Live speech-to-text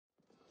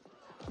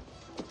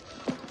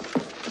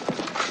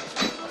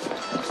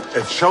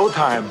It's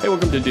showtime. Hey,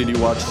 welcome to Did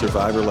You Watch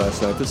Survivor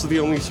Last Night? This is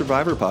the only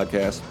Survivor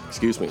podcast.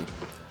 Excuse me.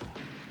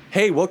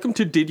 Hey, welcome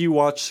to Did You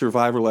Watch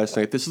Survivor Last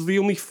Night? This is the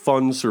only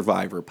fun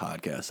Survivor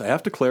podcast. I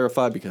have to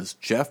clarify because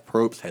Jeff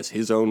Probst has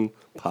his own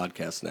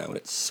podcast now, and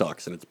it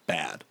sucks, and it's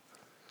bad.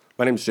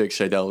 My name is Jake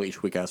Scheidel.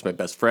 Each week I ask my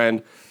best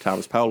friend,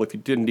 Thomas Powell, if he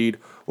did indeed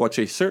watch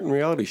a certain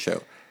reality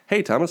show.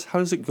 Hey, Thomas,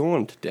 how's it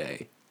going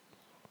today?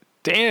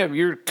 Damn,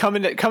 you're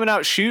coming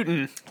out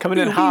shooting, coming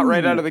in hot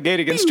right out of the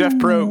gate against Jeff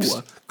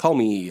Probst. Call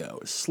me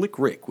Slick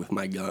Rick with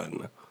my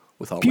gun,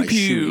 with all my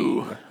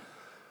shooting.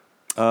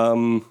 I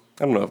don't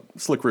know.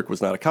 Slick Rick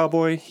was not a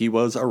cowboy. He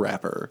was a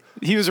rapper.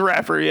 He was a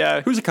rapper, yeah.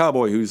 Who's a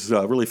cowboy who's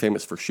really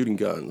famous for shooting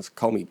guns?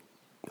 Call me,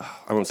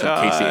 I want to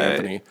say Casey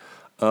Anthony.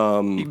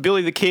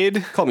 Billy the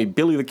Kid? Call me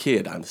Billy the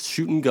Kid. I'm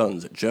shooting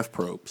guns at Jeff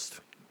Probst.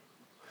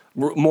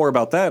 More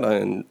about that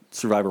on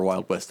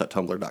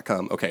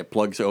survivorwildwest.tumblr.com. Okay,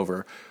 plugs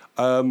over.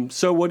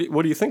 So what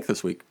do you think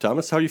this week,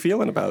 Thomas? How are you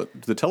feeling about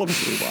the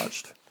television we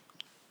watched?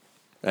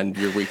 And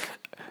your week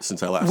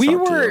since I last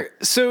talked to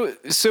you.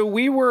 So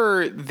we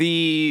were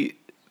the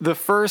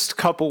first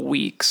couple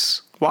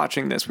weeks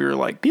watching this. We were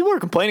like, people are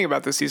complaining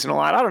about this season a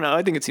lot. I don't know.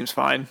 I think it seems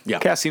fine. Yeah.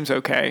 Cast seems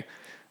okay.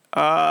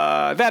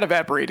 That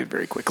evaporated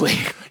very quickly.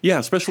 Yeah,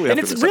 especially after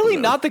and it's really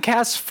not the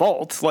cast's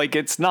fault. Like,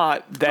 it's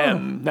not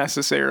them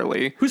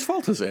necessarily. Whose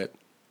fault is it?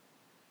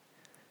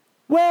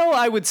 Well,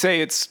 I would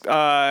say it's...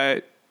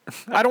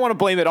 I don't want to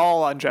blame it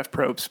all on Jeff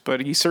Probst,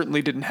 but he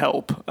certainly didn't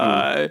help.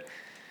 I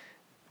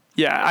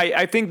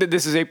think that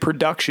this is a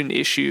production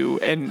issue,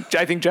 and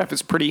I think Jeff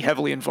is pretty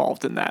heavily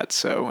involved in that,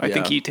 so I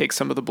think he takes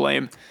some of the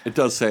blame. It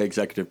does say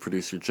executive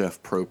producer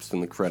Jeff Probst in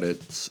the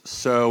credits,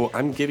 so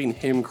I'm giving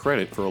him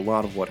credit for a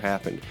lot of what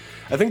happened.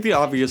 I think the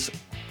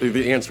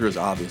answer is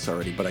obvious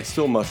already, but I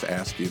still must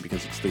ask you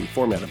because it's the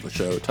format of the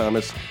show.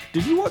 Thomas,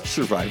 did you watch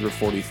Survivor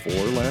 44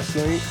 last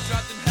night?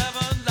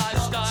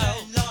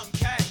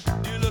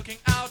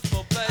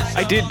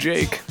 I did,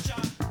 Jake.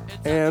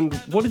 And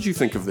what did you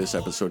think of this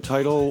episode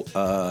title?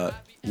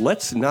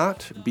 Let's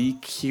not be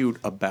cute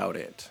about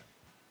it.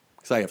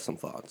 Because I have some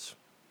thoughts.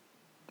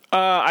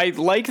 I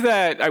like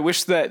that. I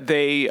wish that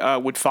they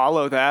would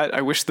follow that.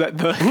 I wish that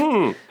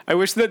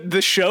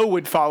the show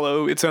would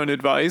follow its own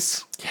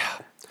advice. Yeah.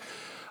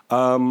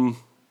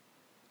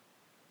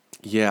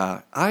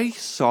 Yeah. I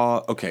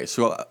saw. Okay,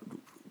 so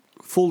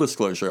full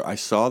disclosure, I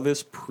saw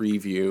this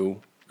preview.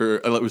 Or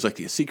it was like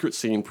the secret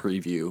scene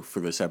preview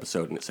for this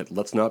episode, and it said,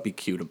 let's not be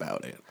cute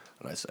about it.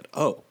 And I said,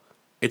 oh,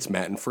 it's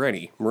Matt and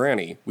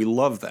Franny. We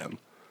love them.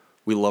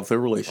 We love their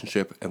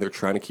relationship, and they're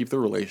trying to keep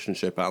their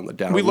relationship on the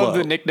down low. We love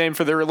the nickname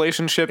for their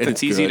relationship.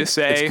 It's easy to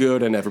say. It's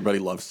good, and everybody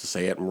loves to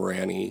say it,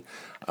 Franny.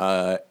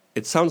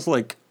 It sounds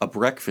like a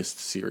breakfast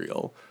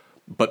cereal,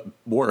 but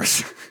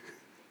worse.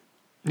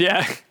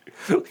 Yeah.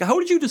 How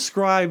would you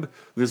describe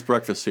this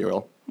breakfast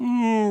cereal?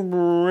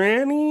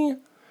 Franny?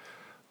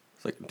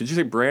 It's like, did you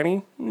say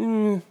Branny?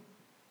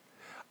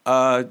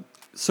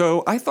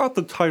 So I thought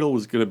the title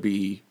was going to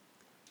be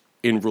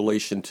in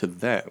relation to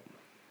them.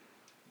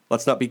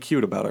 Let's not be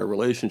cute about our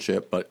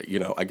relationship, but,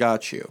 I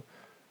got you.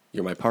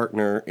 You're my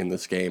partner in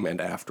this game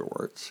and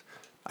afterwards.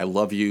 I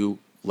love you.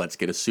 Let's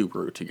get a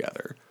Subaru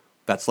together.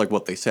 That's like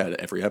what they said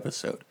every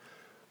episode.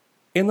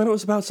 And then it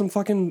was about some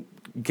fucking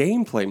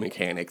gameplay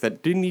mechanic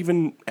that didn't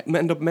even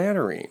end up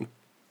mattering.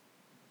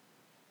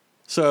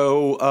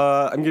 So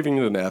I'm giving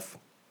it an F.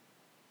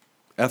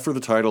 F for the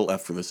title,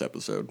 F for this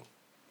episode.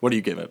 What do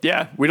you give it?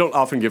 Yeah. We don't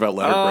often give out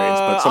letter grades,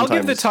 but sometimes... I'll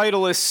give the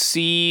title a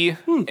C,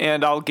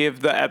 and I'll give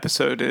the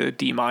episode a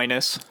D-.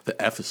 The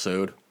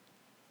episode?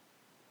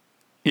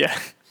 Yeah.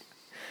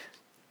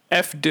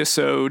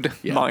 F-disode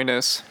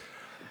minus.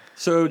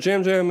 So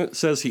Jam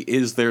says he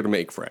is there to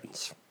make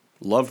friends.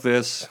 Love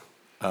this.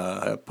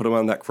 Put him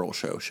on that Kroll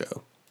show.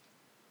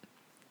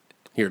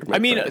 Here to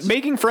make friends.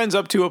 Making friends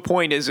up to a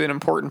point is an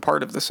important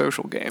part of the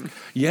social game.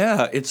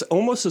 Yeah, it's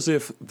almost as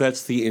if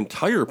that's the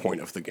entire point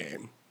of the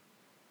game.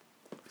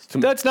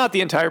 That's not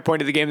the entire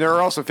point of the game. There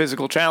are also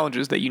physical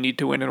challenges that you need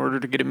to win in order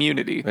to get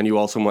immunity. And you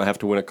also might have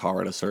to win a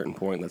car at a certain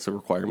point. That's a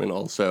requirement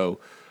also.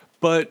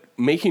 But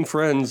making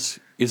friends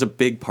is a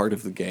big part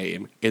of the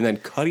game. And then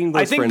cutting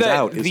those friends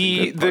out is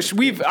a good part.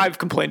 I've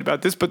complained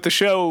about this, but the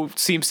show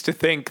seems to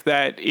think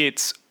that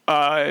it's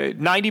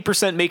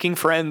 90% making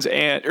friends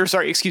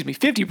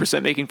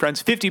 50% making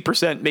friends,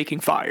 50% making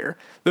fire.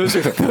 Those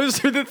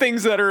are the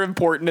things that are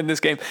important in this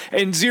game,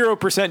 and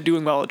 0%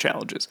 doing well at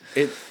challenges.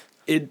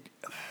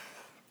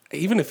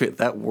 Even if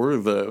that were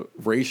the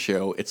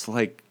ratio, it's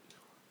like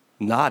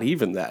not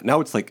even that. Now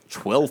it's like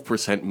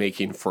 12%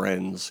 making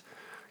friends.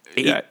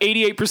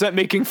 88%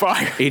 making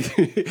fire.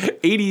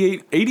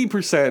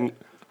 80%,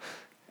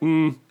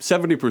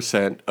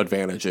 70%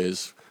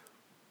 advantages.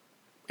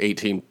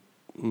 18.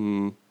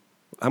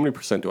 How many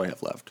percent do I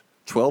have left?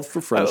 12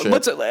 for friendship.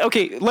 Let's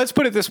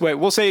put it this way.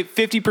 We'll say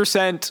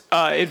 50%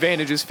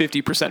 advantages,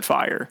 50%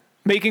 fire.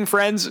 Making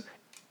friends,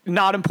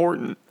 not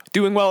important.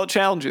 Doing well at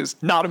challenges,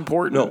 not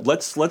important. No,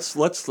 let's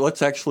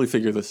actually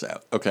figure this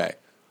out. Okay.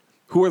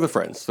 Who are the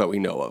friends that we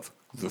know of?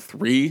 The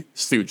Three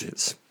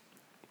Stooges.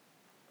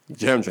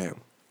 Jam,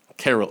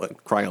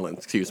 Krylin,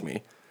 excuse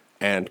me,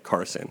 and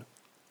Carson,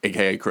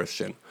 aka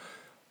Christian.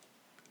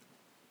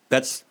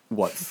 That's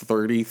what,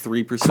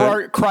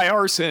 33%?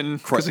 Cry-arson,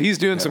 because he's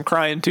doing some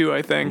crying too,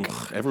 I think.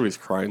 Everybody's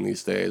crying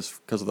these days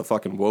because of the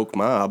fucking woke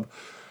mob.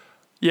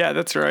 Yeah,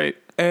 that's right.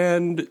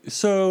 And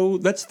so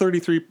that's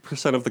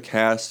 33% of the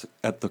cast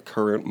at the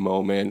current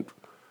moment.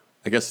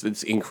 I guess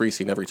it's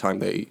increasing every time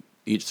they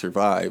each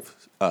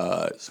survive,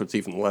 so it's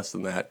even less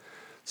than that.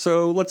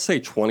 So let's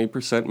say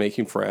 20%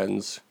 making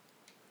friends,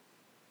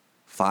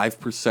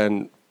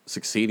 5%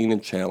 succeeding in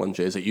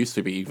challenges. It used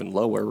to be even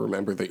lower.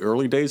 Remember the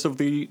early days of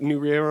the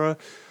new era?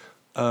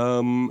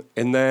 And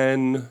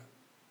then,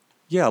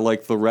 yeah,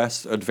 like the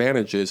rest,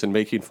 advantages in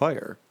making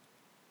fire.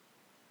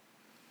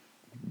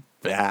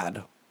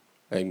 Bad.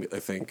 I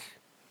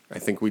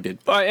think we did.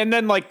 And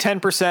then like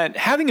 10%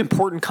 having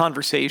important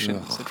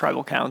conversations at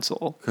tribal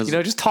council.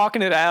 Just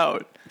talking it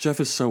out. Jeff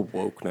is so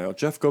woke now.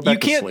 Jeff, go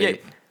back to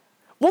sleep.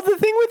 Well, the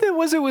thing with it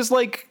was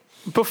like,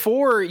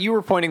 before you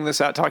were pointing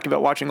this out, talking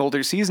about watching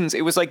older seasons,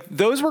 it was like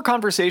those were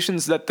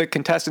conversations that the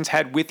contestants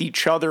had with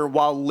each other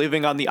while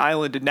living on the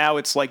island. And now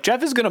it's like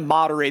Jeff is going to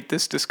moderate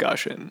this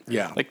discussion.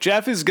 Yeah. Like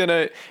Jeff is going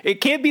to,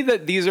 it can't be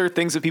that these are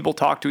things that people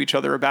talk to each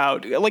other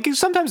about. Like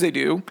sometimes they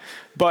do,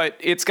 but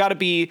it's got to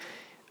be,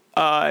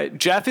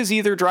 Jeff is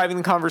either driving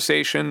the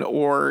conversation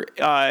or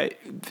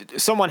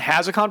someone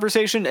has a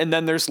conversation and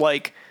then there's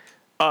like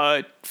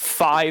a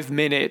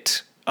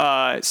 5-minute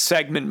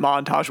segment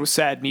montage with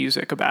sad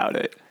music about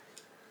it.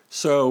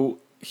 So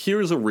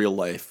here's a real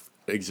life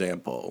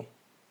example,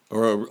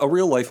 or a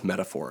real life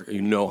metaphor.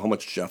 You know how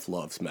much Jeff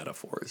loves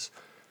metaphors.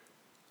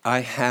 I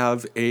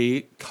have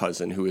a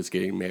cousin who is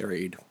getting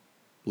married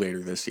later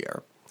this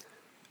year,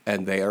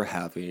 and they are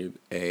having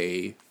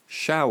a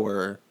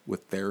shower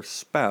with their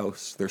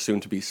spouse, their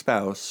soon-to-be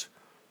spouse,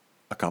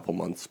 a couple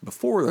months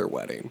before their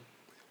wedding.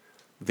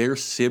 Their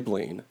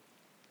sibling,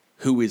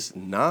 who is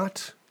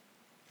not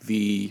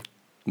the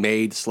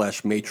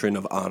maid/matron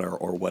of honor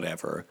or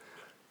whatever,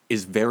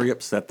 is very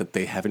upset that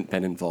they haven't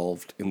been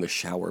involved in the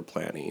shower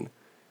planning,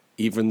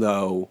 even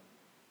though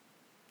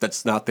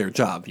that's not their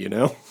job, you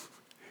know?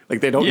 Like,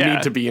 they don't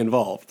need to be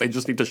involved. They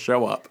just need to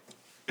show up.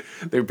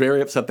 They're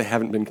very upset they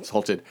haven't been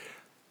consulted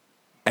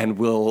and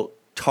will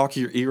talk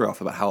your ear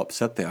off about how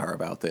upset they are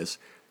about this.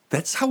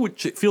 That's how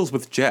it feels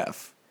with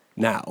Jeff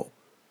now.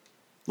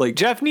 Like,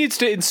 Jeff needs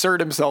to insert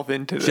himself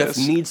into this. Jeff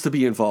needs to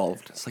be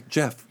involved. It's like,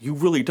 Jeff, you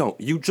really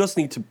don't. You just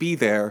need to be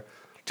there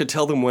to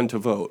tell them when to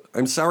vote.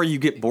 I'm sorry you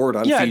get bored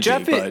on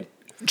Fiji, but...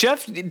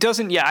 Jeff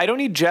doesn't... Yeah, I don't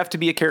need Jeff to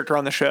be a character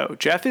on the show.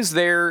 Jeff is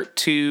there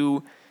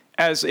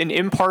as an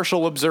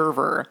impartial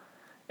observer.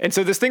 And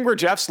so this thing where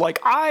Jeff's like,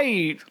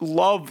 I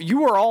love...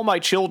 You are all my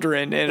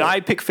children, and I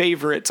pick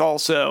favorites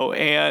also.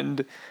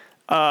 And,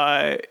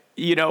 I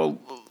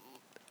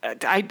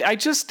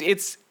just...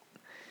 It's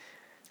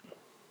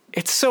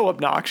so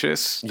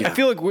obnoxious. Yeah. I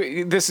feel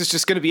like this is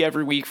just going to be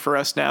every week for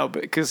us now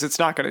because it's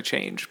not going to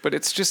change. But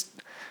it's just...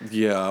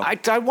 Yeah.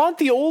 I want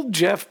the old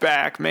Jeff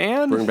back,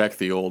 man. Bring back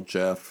the old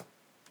Jeff.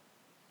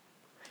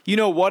 You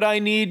know what I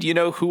need? You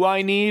know who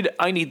I need?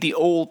 I need the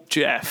old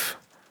Jeff.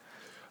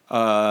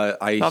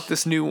 Not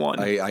this new one.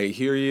 I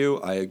hear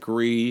you. I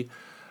agree.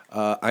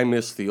 I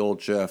miss the old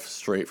Jeff,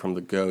 straight from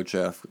the go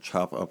Jeff,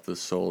 chop up the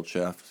soul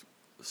Jeff,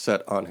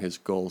 set on his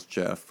goals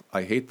Jeff.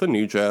 I hate the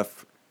new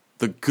Jeff,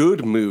 the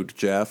good mood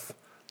Jeff,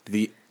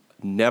 the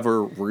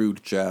never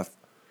rude Jeff.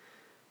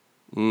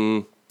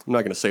 I'm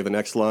not going to say the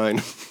next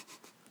line.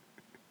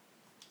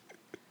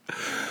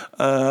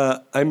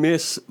 I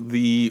miss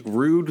the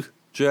rude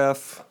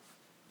Jeff,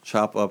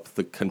 chop up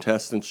the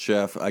contestants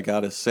Jeff. I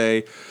gotta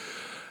say,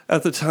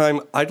 at the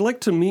time, I'd like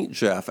to meet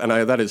Jeff, and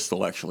that is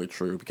still actually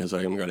true because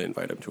I am going to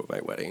invite him to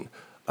my wedding.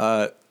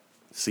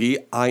 See,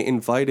 I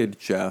invited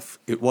Jeff.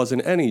 It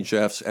wasn't any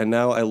Jeffs, and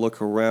now I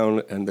look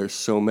around and there's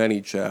so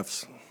many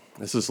Jeffs.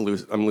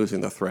 I'm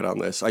losing the thread on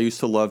this. I used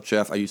to love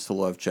Jeff.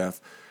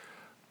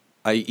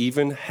 I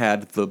even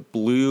had the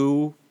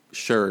blue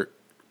shirt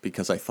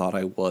because I thought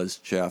I was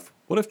Jeff.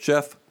 What if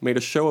Jeff made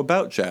a show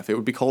about Jeff? It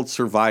would be called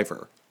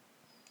Survivor,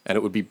 and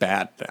it would be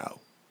bad now.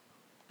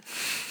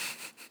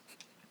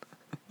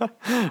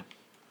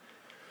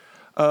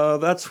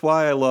 That's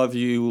why I love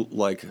you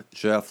like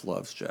Jeff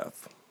loves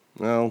Jeff.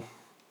 Well,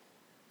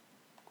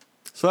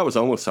 so that was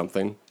almost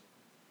something.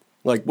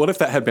 Like, what if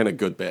that had been a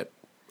good bit?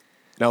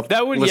 Now,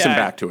 listen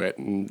back to it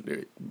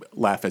and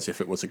laugh as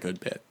if it was a good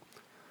bit.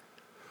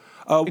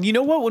 And you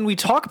know what? When we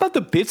talk about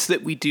the bits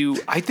that we do,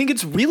 I think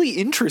it's really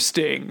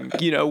interesting,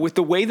 with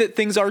the way that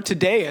things are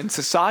today in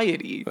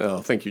society.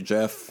 Oh, thank you,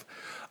 Jeff.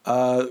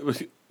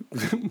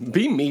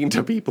 Be mean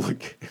to people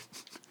again.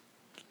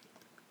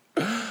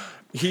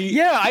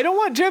 I don't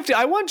want Jeff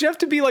I want Jeff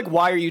to be like,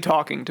 why are you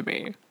talking to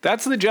me?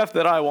 That's the Jeff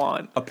that I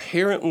want.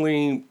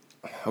 Apparently,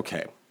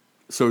 okay.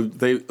 So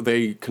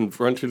they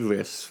confronted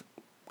this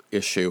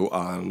issue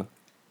on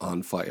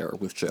Fire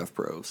with Jeff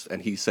Probst,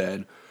 and he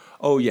said,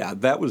 oh yeah,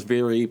 that was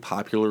very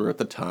popular at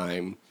the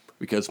time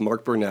because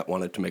Mark Burnett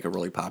wanted to make a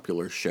really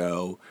popular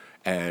show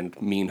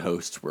and mean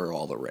hosts were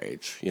all the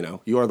rage.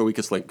 You are the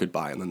weakest link,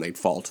 goodbye, and then they'd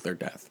fall to their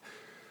death.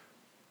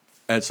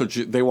 And so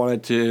they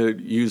wanted to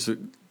use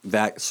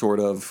that sort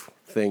of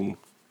thing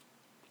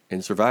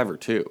in Survivor,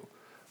 too.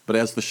 But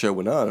as the show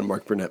went on and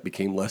Mark Burnett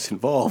became less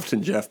involved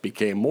and Jeff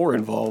became more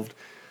involved,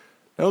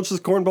 now it's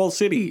just Cornball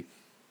City.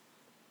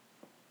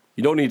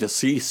 You don't need to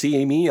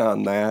see me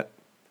on that.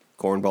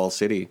 Cornball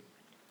City.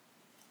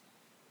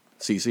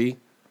 CC?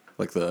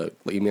 Like the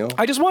email?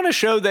 I just want a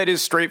show that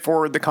is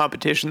straightforward, the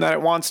competition that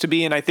it wants to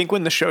be. And I think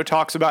when the show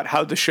talks about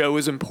how the show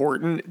is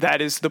important,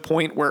 that is the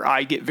point where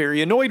I get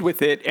very annoyed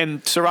with it.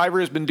 And Survivor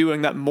has been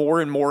doing that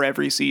more and more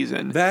every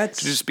season. To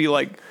just be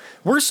like,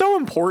 we're so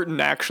important,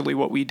 actually,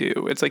 what we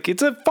do. It's like,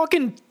 it's a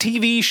fucking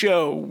TV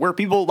show where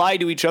people lie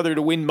to each other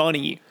to win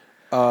money.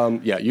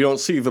 Yeah, you don't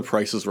see The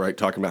Price is Right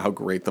talking about how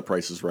great The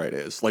Price is Right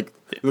is. Like,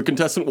 the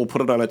contestant will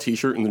put it on a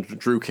t-shirt and then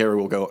Drew Carey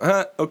will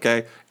go,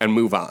 okay, and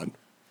move on.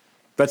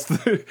 That's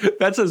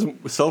as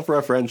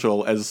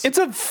self-referential as... It's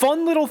a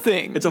fun little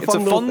thing. It's a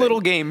fun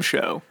little game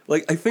show.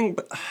 Like, I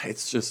think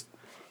it's just...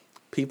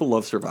 People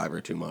love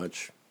Survivor too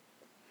much.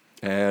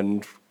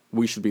 And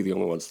we should be the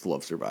only ones to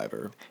love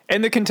Survivor.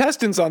 And the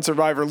contestants on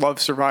Survivor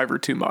love Survivor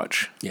too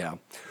much. Yeah.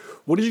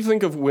 What did you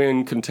think of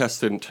when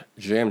contestant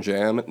Jam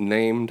Jam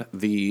named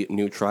the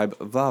new tribe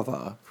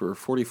Vava for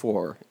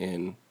 44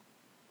 in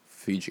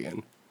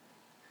Fijian?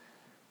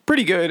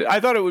 Pretty good. I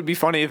thought it would be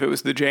funny if it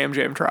was the Jam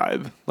Jam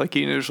tribe, like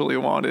he initially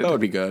wanted. That would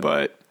be good.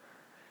 But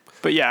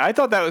yeah, I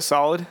thought that was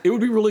solid. It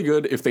would be really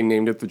good if they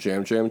named it the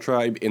Jam Jam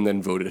tribe and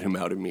then voted him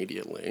out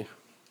immediately.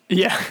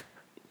 Yeah.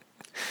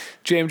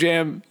 Jam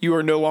Jam, you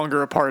are no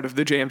longer a part of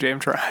the Jam Jam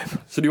tribe.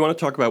 So do you want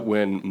to talk about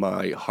when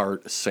my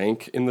heart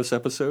sank in this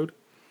episode?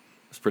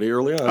 It's pretty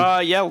early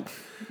on. Yeah.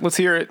 Let's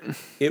hear it.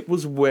 It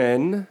was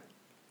when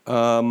Matt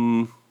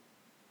and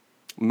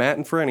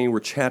Franny were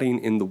chatting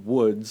in the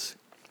woods,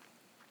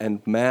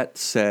 and Matt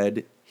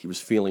said he was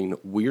feeling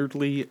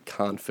weirdly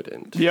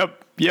confident.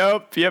 Yep.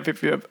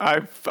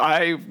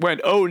 I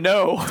went, oh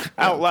no,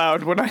 out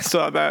loud when I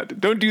saw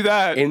that. Don't do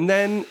that. And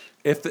then,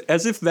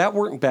 as if that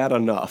weren't bad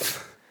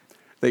enough,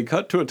 they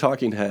cut to a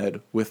talking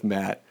head with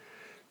Matt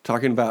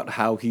talking about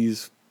how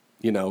he's,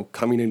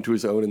 coming into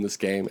his own in this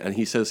game, and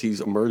he says he's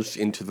emerged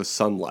into the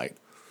sunlight.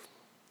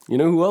 You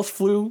know who else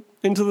flew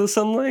into the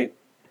sunlight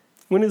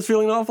when he's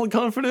feeling awfully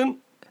confident?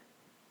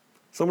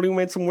 Somebody who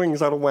made some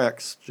wings out of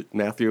wax.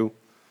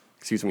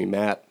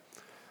 Matt.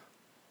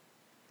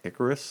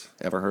 Icarus?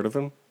 Ever heard of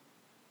him?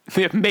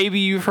 Maybe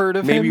you've heard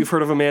of him. Maybe you've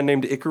heard of a man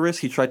named Icarus.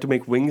 He tried to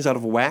make wings out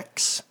of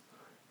wax,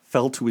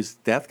 fell to his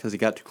death because he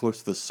got too close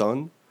to the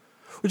sun,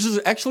 which is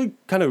actually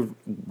kind of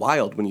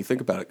wild when you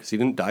think about it, because he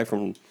didn't die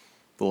from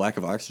the lack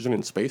of oxygen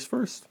in space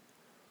first.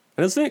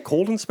 And isn't it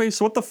cold in space?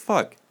 So what the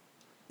fuck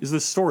is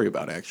this story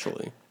about,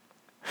 actually?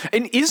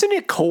 And isn't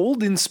it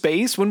cold in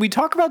space? When we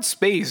talk about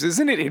space,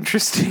 isn't it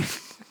interesting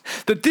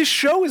that this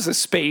show is a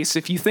space,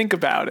 if you think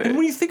about it? And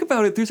when you think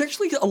about it, there's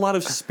actually a lot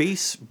of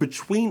space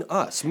between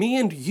us, me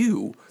and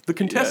you, the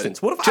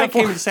contestants. Yeah. What if I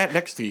came and sat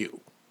next to you?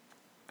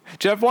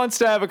 Jeff wants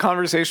to have a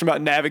conversation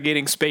about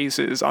navigating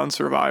spaces on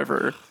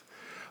Survivor.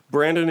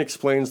 Brandon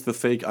explains the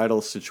fake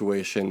idol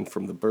situation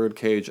from the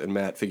birdcage, and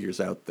Matt figures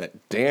out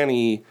that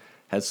Danny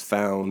has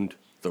found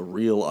the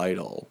real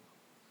idol.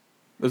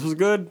 This was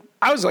good.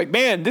 I was like,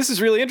 man, this is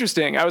really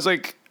interesting. I was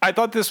like,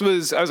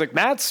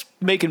 Matt's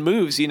making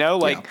moves,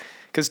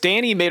 because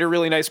Danny made a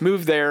really nice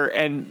move there,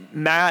 and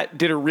Matt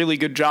did a really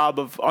good job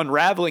of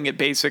unraveling it,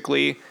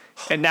 basically,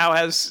 and now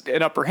has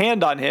an upper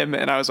hand on him.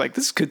 And I was like,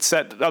 this could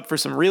set up for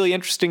some really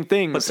interesting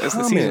things as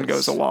the season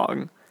goes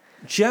along.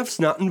 Jeff's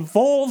not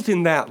involved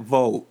in that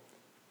vote.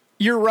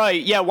 You're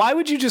right. Yeah, why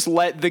would you just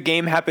let the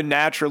game happen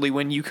naturally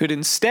when you could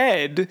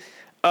instead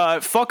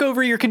fuck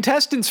over your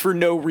contestants for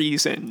no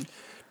reason?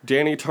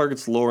 Danny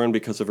targets Lauren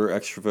because of her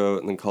extra vote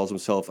and then calls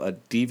himself a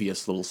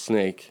devious little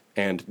snake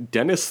and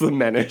Dennis the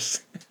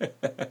Menace.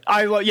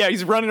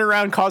 He's running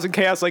around causing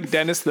chaos like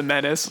Dennis the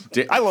Menace.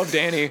 I love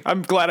Danny.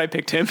 I'm glad I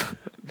picked him.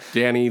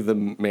 Danny the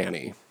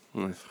Manny.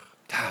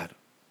 God.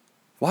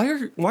 Why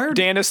are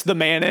Dennis the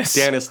Menace.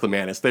 Dennis the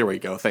Menace. There we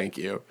go. Thank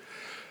you.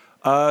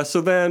 So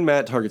then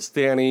Matt targets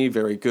Danny.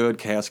 Very good.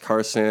 Cass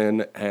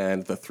Carson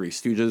and the Three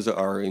Stooges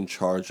are in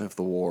charge of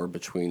the war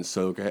between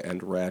Soga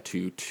and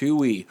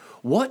Ratatouille.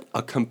 What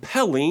a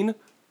compelling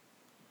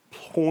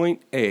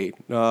point A.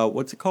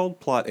 What's it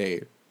called? Plot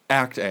A.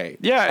 Act A.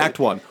 Yeah. Act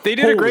 1. They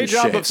did a great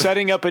job of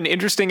setting up an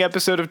interesting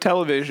episode of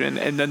television,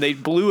 and then they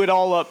blew it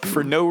all up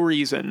for no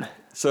reason.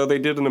 So they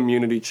did an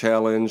immunity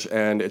challenge,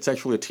 and it's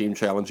actually a team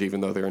challenge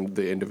even though they're in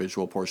the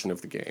individual portion of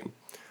the game.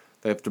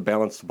 They have to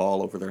balance the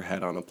ball over their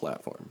head on a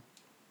platform.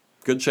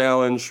 Good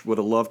challenge. Would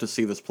have loved to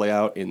see this play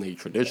out in the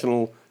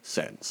traditional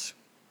sense.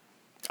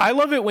 I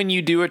love it when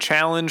you do a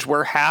challenge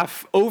where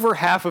over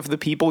half of the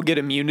people get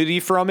immunity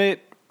from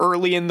it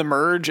early in the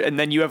merge, and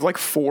then you have like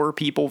 4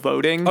 people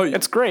voting. Oh,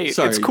 it's great.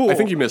 Sorry, it's cool. I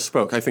think you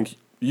misspoke. I think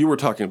you were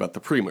talking about the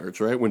pre-merge,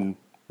 right? When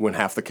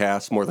half the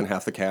cast, more than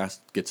half the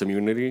cast, gets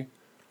immunity,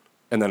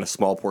 and then a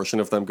small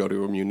portion of them go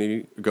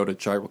to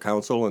tribal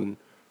council, and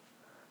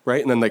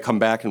right, and then they come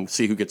back and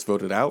see who gets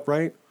voted out,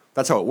 right?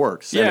 That's how it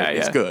works. Yeah,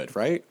 It's good,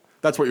 right?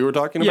 That's what you were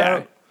talking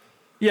about?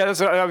 Yeah, that's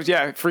what I was.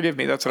 Yeah, forgive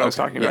me. That's what I was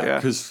talking about. Yeah,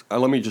 because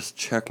let me just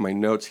check my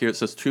notes here. It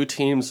says 2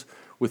 teams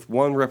with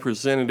 1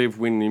 representative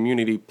win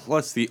immunity,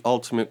 plus the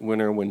ultimate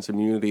winner wins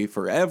immunity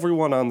for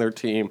everyone on their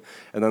team,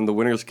 and then the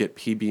winners get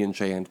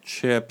PB&J and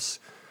chips.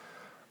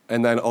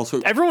 And then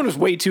also, everyone was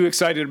way too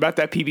excited about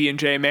that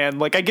PB&J, man.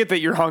 Like, I get that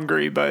you're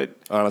hungry, but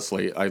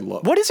honestly, I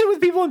love. What is it with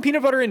people and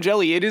peanut butter and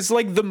jelly? It is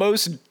like the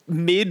most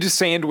mid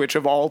sandwich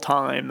of all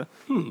time.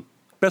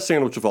 Best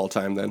sandwich of all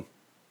time, then.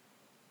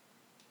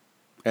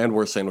 And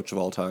worst sandwich of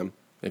all time,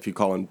 if you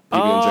call in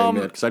PB&J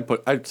mid,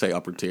 because I'd say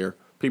upper tier.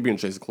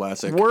 PB&J is a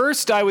classic.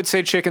 Worst, I would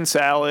say chicken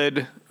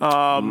salad.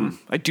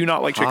 I do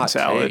not like chicken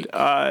salad.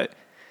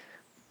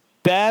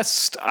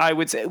 Best, I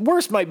would say,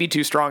 worst might be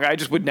too strong. I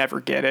just would never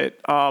get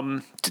it.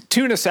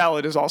 Tuna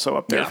salad is also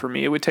up there for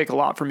me. It would take a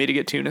lot for me to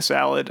get tuna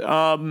salad.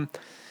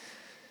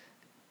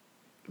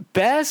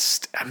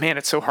 Best, man,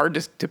 it's so hard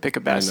to pick a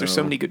best. There's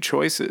so many good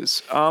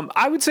choices.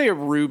 I would say a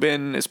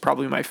Reuben is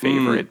probably my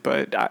favorite,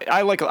 but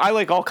I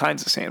like all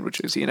kinds of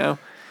sandwiches, you know?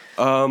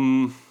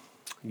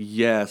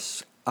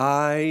 Yes,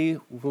 I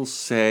will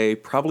say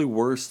probably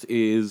worst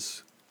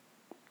is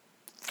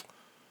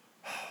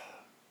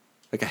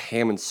like a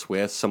ham and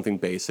Swiss, something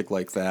basic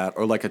like that,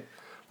 or like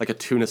a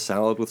tuna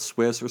salad with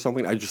Swiss or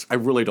something. I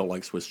really don't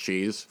like Swiss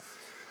cheese,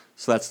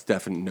 so that's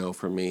definitely no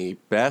for me.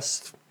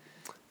 Best,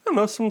 I don't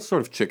know, some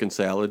sort of chicken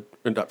salad.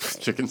 Or not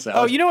chicken salad.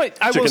 Oh, you know what?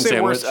 I will say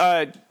sandwich.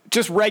 Worst.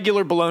 Just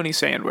regular bologna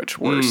sandwich.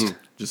 Worst.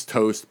 Just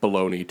toast,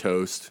 bologna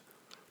toast,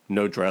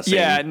 no dressing.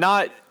 Yeah,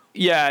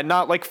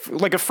 not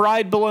like a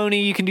fried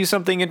bologna. You can do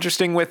something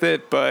interesting with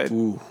it, but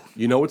ooh,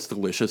 you know what's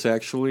delicious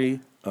actually?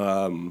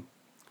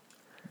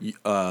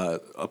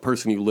 A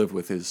person you live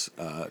with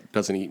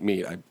doesn't eat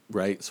meat,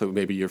 right? So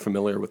maybe you're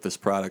familiar with this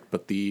product,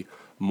 but the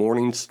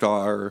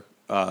Morningstar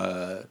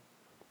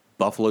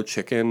buffalo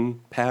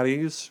chicken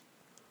patties,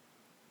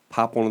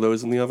 pop one of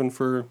those in the oven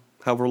for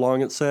however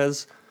long it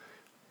says,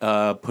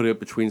 put it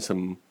between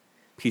some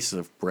pieces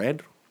of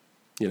bread,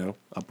 a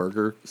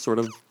burger sort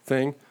of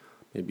thing,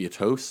 maybe a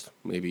toast,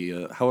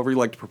 maybe however you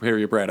like to prepare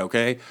your bread,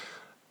 okay?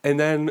 And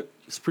then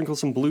sprinkle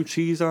some blue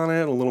cheese on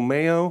it, a little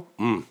mayo.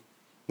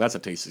 That's a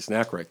tasty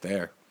snack right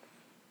there.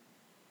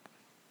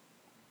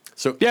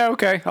 So yeah,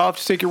 okay. I'll have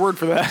to take your word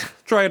for that.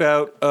 Try it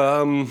out.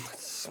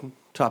 It's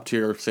top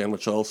tier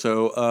sandwich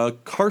also.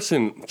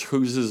 Carson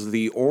chooses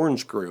the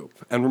orange group.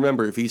 And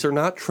remember, these are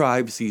not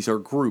tribes, these are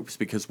groups,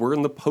 because we're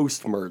in the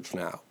post-merge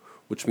now,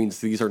 which means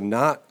these are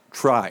not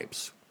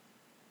tribes,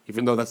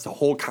 even though that's the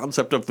whole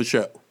concept of the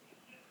show.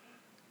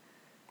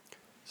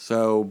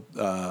 So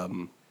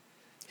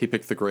he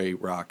picked the gray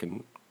rock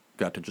and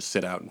got to just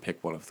sit out and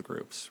pick one of the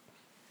groups.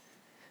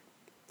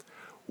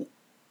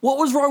 What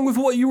was wrong with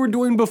what you were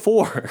doing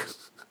before?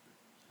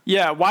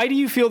 Yeah, why do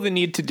you feel the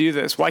need to do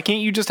this? Why can't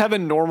you just have a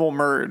normal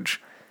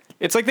merge?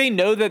 It's like they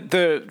know that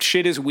the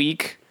shit is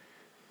weak,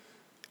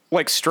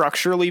 like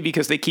structurally,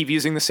 because they keep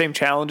using the same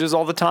challenges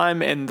all the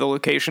time and the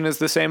location is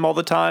the same all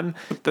the time,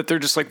 that they're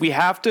just like, we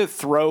have to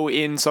throw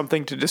in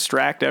something to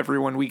distract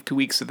everyone week to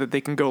week so that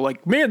they can go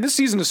like, man, this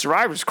season of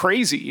Survivor is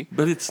crazy.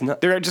 But it's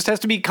not. There just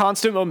has to be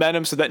constant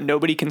momentum so that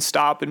nobody can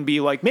stop and be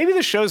like, maybe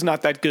the show's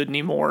not that good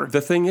anymore.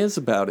 The thing is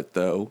about it,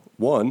 though,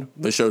 1,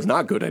 the show's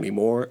not good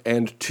anymore,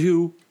 and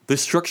 2, the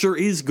structure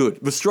is good.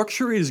 The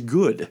structure is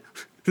good.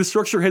 The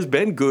structure has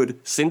been good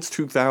since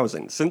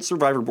 2000, since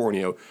Survivor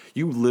Borneo.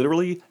 You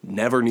literally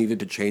never needed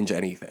to change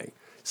anything.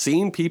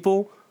 Seeing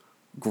people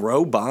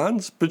grow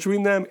bonds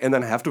between them and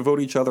then have to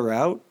vote each other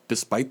out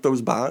despite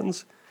those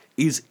bonds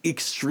is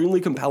extremely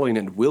compelling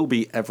and will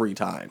be every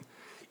time.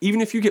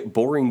 Even if you get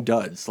boring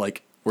duds,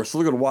 like, we're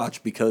still going to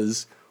watch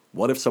because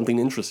what if something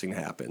interesting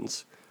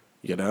happens?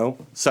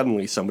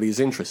 Suddenly somebody's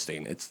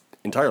interesting. It's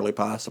entirely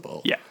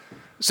possible. Yeah.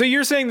 So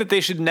you're saying that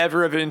they should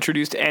never have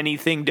introduced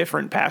anything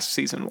different past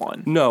season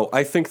 1? No,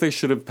 I think they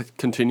should have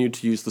continued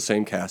to use the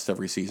same cast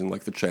every season,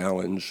 like the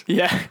challenge.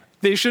 Yeah,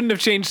 they shouldn't have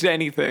changed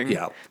anything.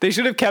 Yeah. They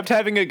should have kept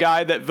having a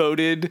guy that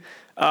voted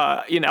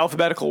in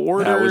alphabetical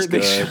order. That was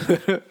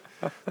good.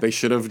 They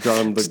should have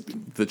done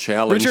the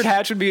challenge. Richard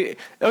Hatch would be...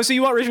 Oh, so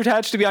you want Richard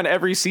Hatch to be on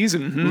every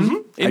season? Mm-hmm.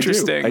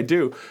 Interesting. I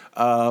do.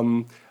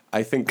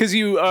 I think because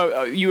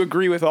you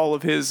agree with all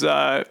of his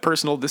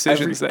personal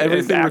decisions.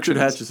 Everything Richard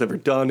Hatch has ever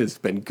done has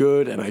been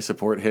good, and I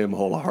support him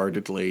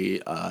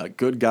wholeheartedly.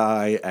 Good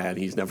guy, and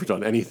he's never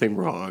done anything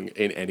wrong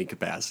in any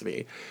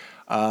capacity.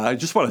 I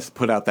just want to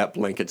put out that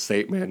blanket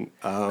statement.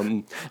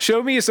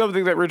 Show me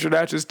something that Richard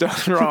Hatch has done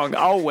wrong.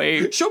 I'll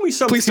wait. Show me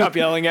something. Please stop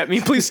yelling at me.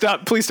 Please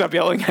stop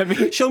yelling at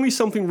me. Show me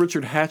something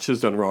Richard Hatch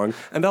has done wrong,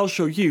 and I'll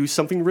show you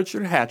something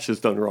Richard Hatch has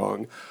done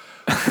wrong.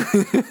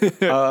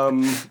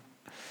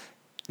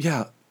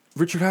 Yeah.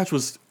 Richard Hatch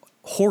was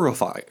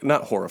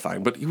not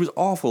horrifying, but he was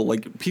awful.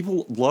 Like,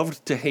 people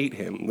loved to hate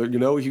him.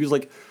 He was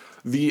like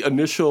the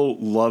initial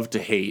love to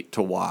hate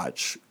to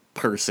watch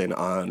person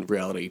on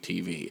reality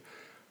TV.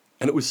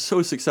 And it was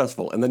so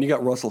successful. And then you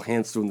got Russell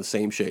Hantz doing the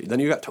same shit.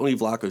 Then you got Tony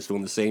Vlachos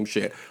doing the same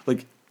shit.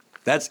 Like,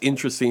 that's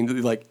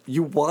interesting. Like,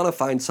 you want to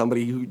find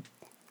somebody who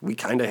we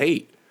kind of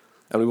hate.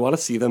 And we want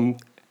to see them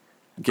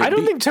get I don't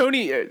beat. think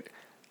Tony...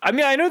 I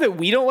mean, I know that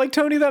we don't like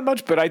Tony that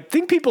much, but I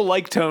think people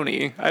like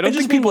Tony. I don't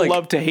think people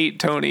love to hate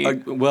Tony.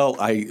 Well,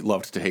 I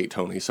loved to hate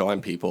Tony, so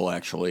I'm people,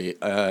 actually.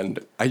 And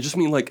I just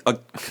mean, like, a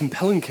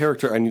compelling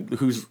character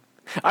who's...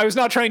 I was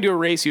not trying to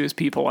erase you as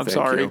people. I'm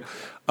sorry.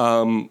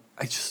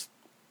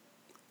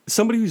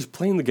 Somebody who's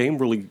playing the game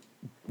really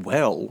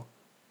well,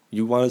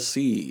 you want to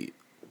see.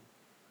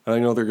 And I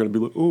know they're going to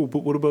be like, oh,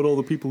 but what about all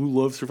the people who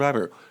love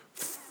Survivor?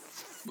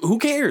 Who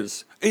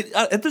cares?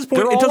 At this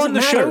point, they're it doesn't all on the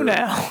matter. show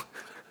now.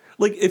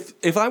 Like,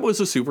 if I was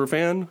a super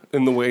fan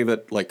in the way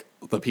that, like,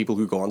 the people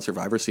who go on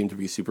Survivor seem to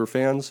be super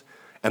fans,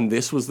 and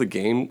this was the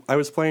game I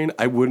was playing,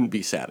 I wouldn't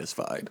be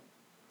satisfied.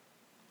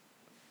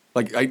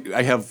 Like,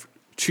 I have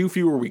 2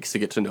 fewer weeks to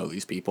get to know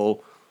these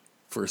people,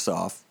 first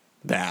off,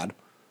 bad.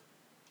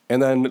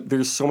 And then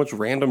there's so much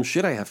random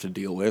shit I have to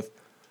deal with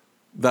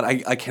that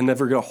I can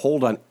never get a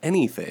hold on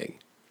anything.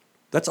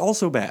 That's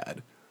also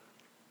bad.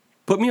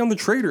 Put me on the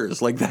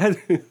Traitors. Like,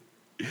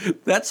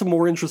 that's a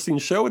more interesting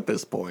show at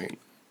this point.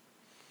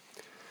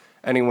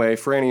 Anyway,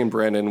 Franny and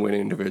Brandon win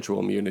individual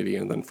immunity,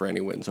 and then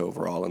Franny wins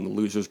overall, and the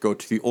losers go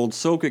to the old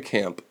Soka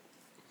camp.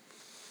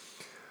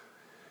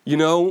 You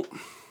know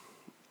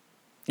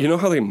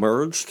how they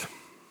merged?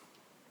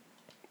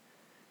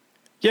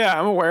 Yeah,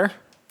 I'm aware.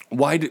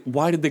 Why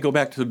did they go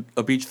back to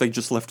a beach they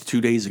just left 2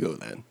 days ago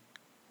then?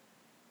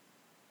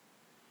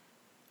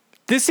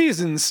 This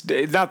season's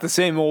not the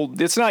same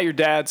old. It's not your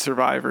dad's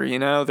Survivor, you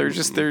know. They're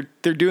just they're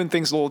doing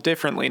things a little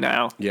differently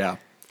now. Yeah.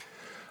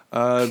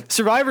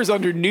 Survivor's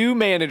under new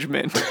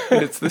management,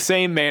 and it's the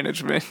same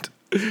management.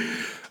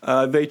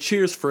 They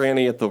cheers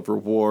Franny at the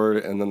reward,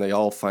 and then they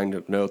all find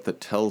a note that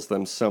tells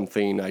them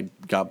something. I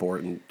got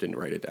bored and didn't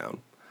write it down.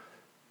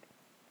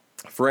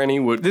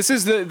 Franny would... This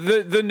is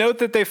the note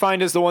that they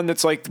find is the one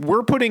that's like,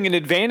 we're putting an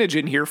advantage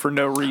in here for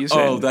no reason.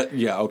 Oh,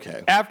 yeah,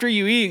 okay. After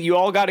you eat, you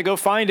all got to go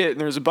find it,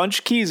 and there's a bunch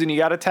of keys, and you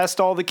got to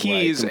test all the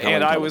keys. Right,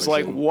 and I was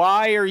like,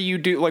 why are you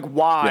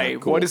why? Yeah,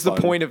 cool, what is the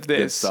point of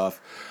this? Good stuff.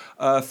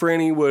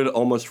 Franny would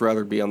almost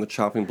rather be on the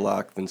chopping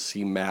block than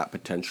see Matt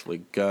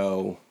potentially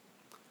go.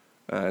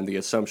 And the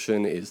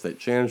assumption is that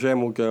Jam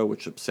Jam will go,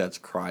 which upsets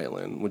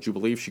Krylin. Would you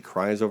believe she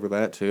cries over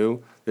that,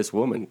 too? This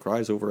woman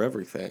cries over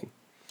everything.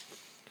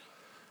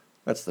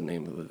 That's the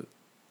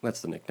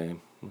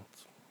nickname.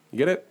 You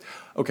get it?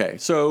 Okay,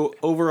 so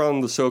over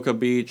on the Soka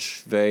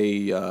Beach,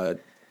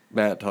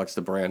 Matt talks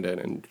to Brandon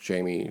and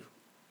Jamie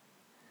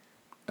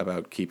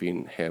about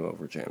keeping him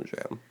over Jam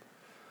Jam.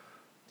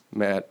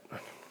 Matt,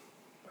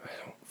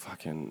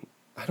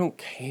 I don't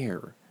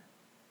care.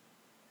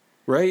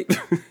 Right?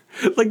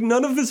 Like,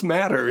 none of this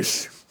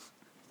matters.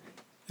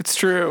 It's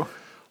true.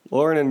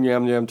 Lauren and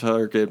Yam Yam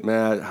target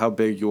Matt. How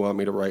big you want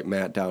me to write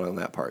Matt down on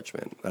that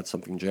parchment? That's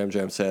something Jam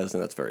Jam says,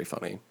 and that's very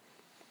funny.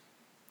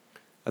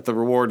 At the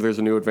reward, there's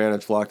a new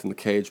advantage locked in the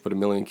cage, but a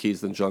million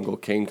keys in the jungle.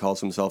 Kane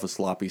calls himself a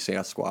sloppy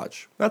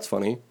Sasquatch. That's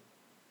funny.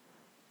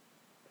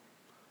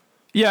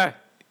 Yeah,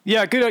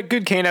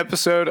 good Kane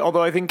episode,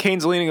 although I think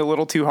Kane's leaning a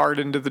little too hard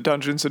into the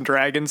Dungeons &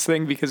 Dragons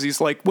thing, because he's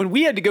like, when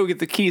we had to go get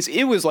the keys,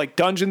 it was like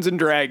Dungeons &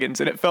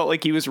 Dragons, and it felt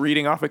like he was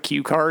reading off a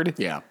cue card.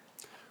 Yeah.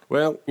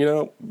 Well,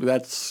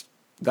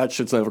 that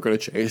shit's never going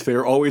to change.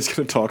 They're always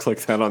going to talk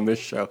like that on this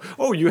show.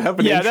 Oh, you have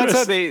an interest? Yeah,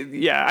 that's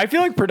how I feel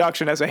like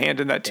production has a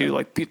hand in that too. Yeah.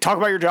 Like, talk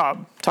about your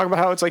job. Talk about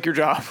how it's like your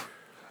job.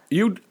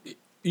 You'd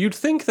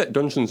think that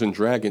Dungeons &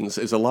 Dragons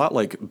is a lot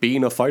like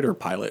being a fighter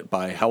pilot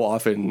by how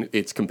often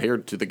it's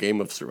compared to the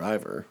game of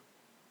Survivor.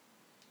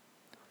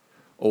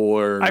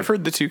 Or I've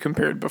heard the two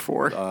compared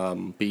before.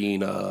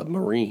 Being a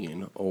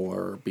Marine,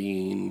 or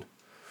being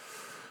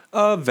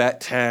a vet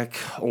tech,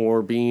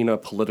 or being a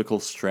political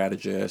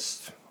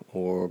strategist,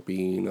 or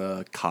being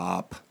a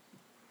cop.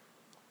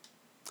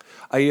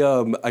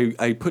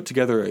 I put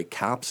together a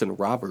Cops and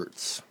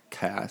Roberts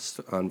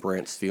cast on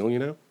Brant Steele, you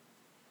know?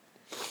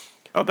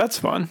 Oh, that's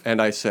fun.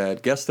 And I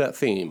said, guess that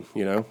theme,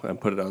 you know, and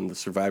put it on the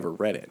Survivor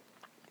Reddit.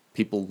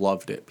 People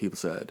loved it. People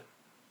said,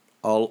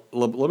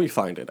 let me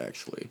find it,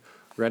 actually.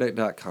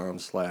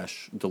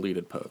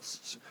 Reddit.com/deleted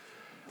posts.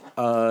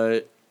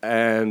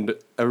 And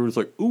everyone's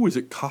like, ooh, is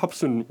it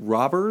Cops and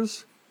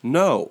Robbers?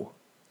 No.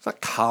 It's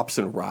not Cops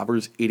and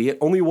Robbers, idiot.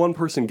 Only one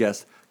person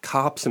guessed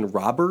Cops and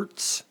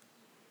Roberts.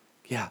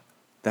 Yeah,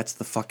 that's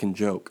the fucking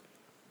joke.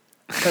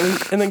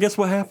 And then guess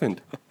what happened?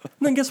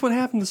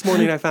 This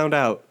morning I found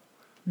out.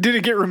 Did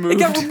it get removed? It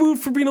got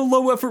removed for being a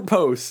low-effort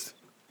post.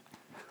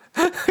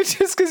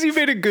 Just because you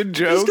made a good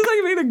joke? Just because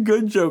I made a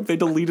good joke, they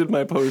deleted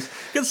my post.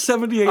 Got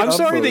 78 I'm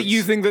sorry upvotes. that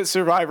you think that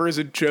Survivor is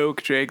a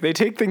joke, Jake. They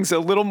take things a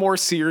little more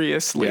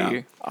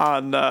seriously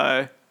on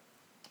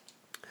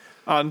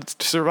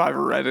Survivor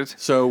Reddit.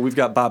 So we've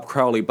got Bob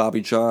Crowley,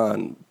 Bobby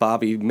John,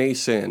 Bobby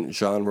Mason,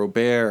 Jean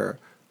Robert,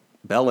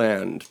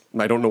 Belland.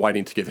 I don't know why I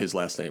need to give his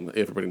last name.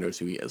 Everybody knows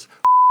who he is.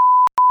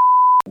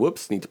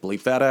 Whoops, need to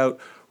bleep that out.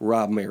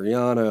 Rob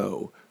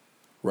Mariano,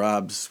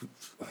 Rob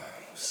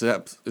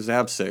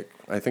Zabsik.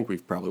 I think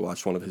we've probably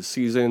watched one of his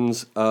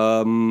seasons.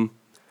 And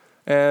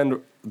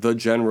the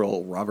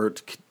General,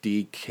 Robert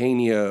D.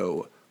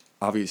 Canio.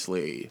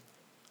 Obviously,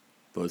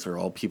 those are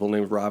all people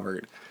named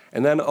Robert.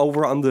 And then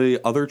over on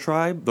the other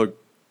tribe, the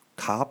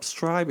Cops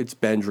Tribe, it's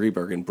Ben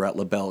Driebergen, Brett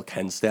LaBelle,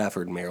 Ken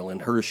Stafford,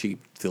 Marilyn Hershey,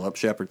 Philip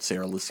Shepard,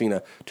 Sarah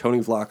Lucina, Tony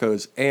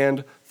Vlachos,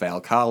 and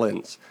Val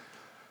Collins.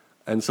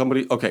 And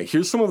somebody... Okay,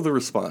 here's some of the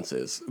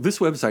responses. This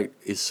website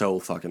is so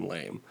fucking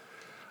lame.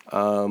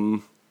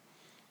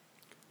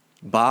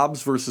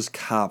 Bob's versus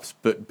Cops,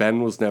 but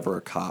Ben was never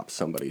a cop,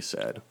 somebody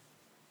said.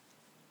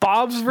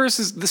 Bob's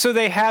versus... So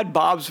they had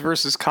Bob's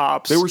versus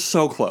Cops. They were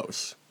so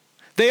close.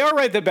 They are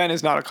right that Ben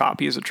is not a cop.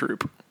 He is a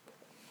troop.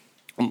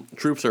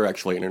 Troops are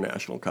actually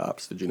international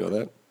cops. Did you know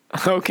that?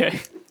 Okay.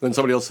 Then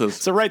somebody else says...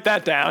 So write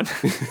that down.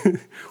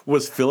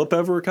 Was Philip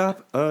ever a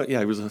cop? Yeah,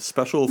 he was a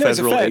special No, he's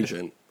a federal fed.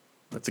 agent.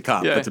 That's a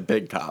cop. Yeah. That's a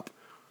big cop.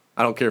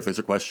 I don't care if there's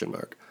a question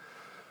mark.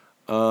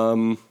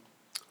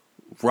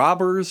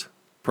 Robbers,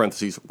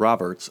 parentheses,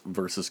 Roberts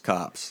versus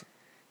cops.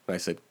 And I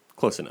said,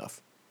 close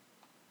enough.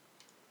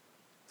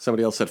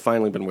 Somebody else said,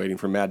 finally been waiting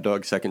for Mad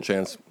Dog, second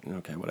chance.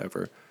 Okay,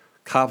 whatever.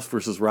 Cops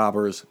versus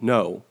robbers,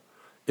 no.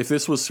 If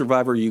this was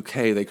Survivor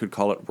UK, they could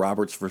call it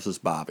Roberts versus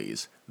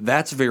Bobbies.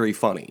 That's very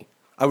funny.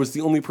 I was the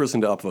only person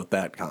to upvote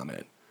that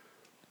comment.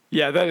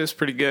 Yeah, that is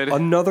pretty good.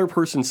 Another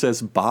person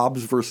says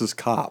Bobs versus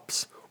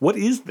Cops. What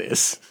is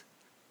this?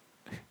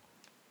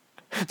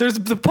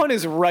 The pun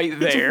is right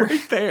there. It's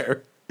right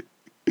there.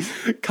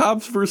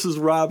 Cops versus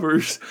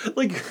robbers.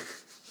 Like,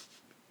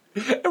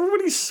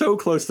 everybody's so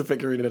close to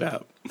figuring it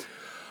out.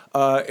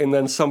 And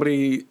then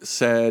somebody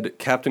said,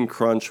 Captain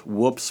Crunch,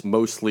 whoops,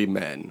 mostly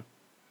men.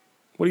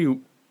 What do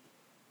you...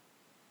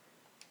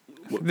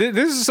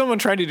 This is someone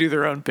trying to do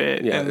their own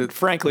bit, and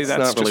frankly, that's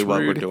not really just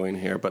what rude. we're doing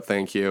here, but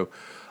thank you.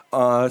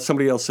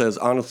 Somebody else says,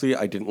 honestly,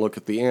 I didn't look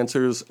at the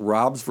answers.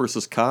 Robs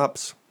versus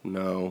cops?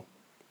 No.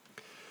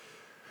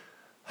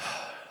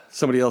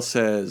 Somebody else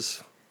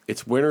says,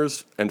 it's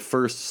winners and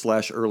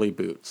first/early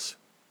boots.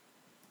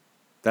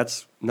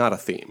 That's not a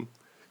theme.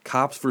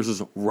 Cops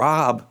versus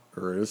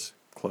robbers.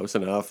 Close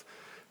enough.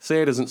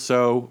 Say it isn't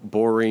so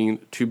boring.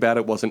 Too bad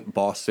it wasn't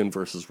Boston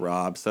versus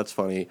Robs. That's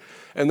funny.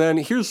 And then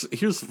here's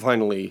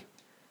finally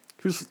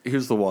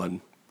here's the one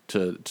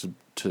to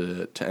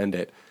end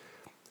it.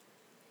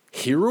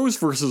 Heroes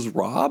versus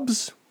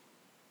Robs?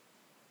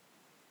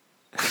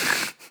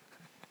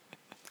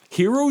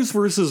 Heroes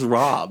versus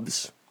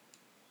Robs.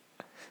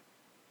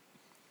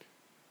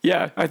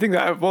 Yeah, I think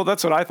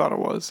that's what I thought it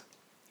was.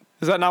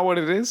 Is that not what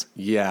it is?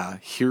 Yeah,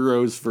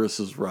 Heroes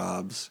versus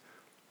Robs.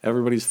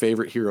 Everybody's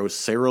favorite hero,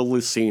 Sarah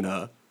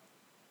Lucina.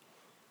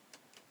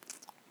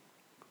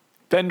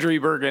 Ben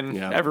Driebergen,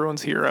 Yeah.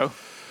 everyone's hero.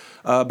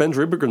 Ben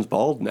Driebergen's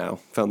bald now.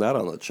 Found that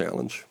on the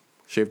challenge.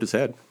 Shaved his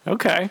head.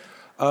 Okay.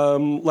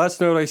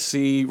 Last note I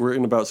see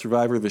written about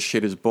Survivor, this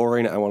shit is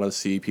boring. I want to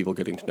see people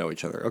getting to know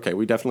each other. Okay,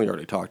 we definitely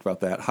already talked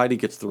about that. Heidi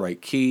gets the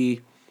right key.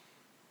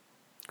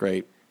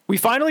 Great. We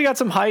finally got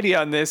some Heidi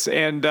on this,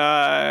 and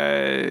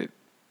it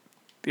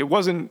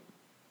wasn't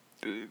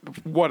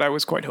what I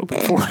was quite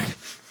hoping for.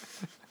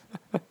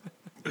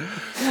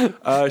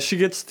 She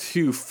gets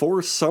to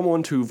force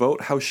someone to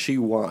vote how she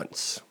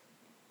wants.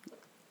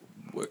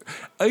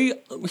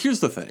 Here's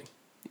the thing.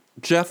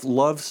 Jeff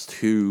loves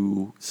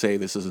to say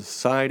this is a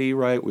society,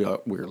 right?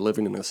 We're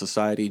living in a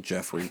society.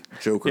 Jeffrey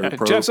Joker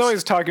approach. Jeff's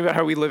always talking about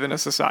how we live in a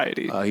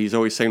society. He's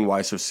always saying,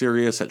 why so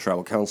serious at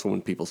tribal council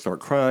when people start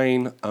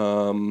crying?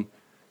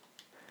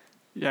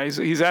 Yeah,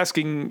 he's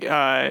asking,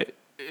 have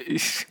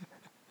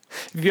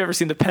you ever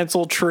seen the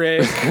pencil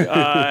trick?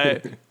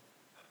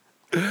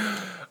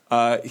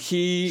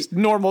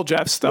 Normal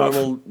Jeff stuff.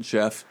 Normal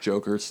Jeff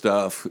Joker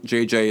stuff.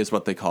 JJ is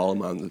what they call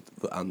him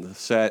on the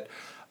set.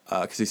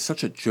 Because he's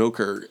such a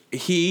joker.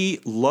 He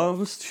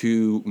loves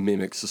to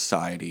mimic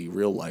society,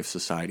 real life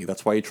society.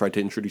 That's why he tried to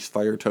introduce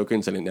fire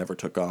tokens and it never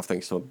took off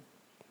thanks to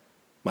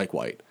Mike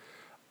White.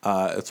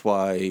 That's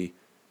why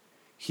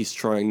he's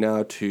trying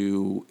now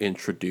to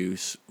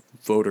introduce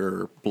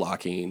voter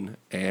blocking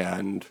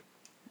and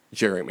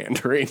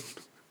gerrymandering.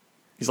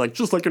 He's like,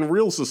 just like in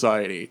real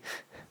society.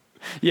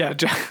 Yeah,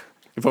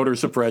 Voter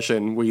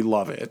suppression, we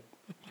love it.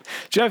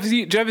 Jeff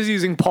is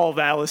using Paul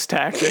Vallis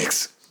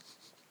tactics.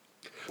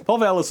 Paul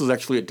Vallis was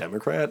actually a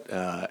Democrat,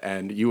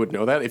 and you would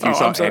know that if you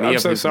saw any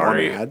of his one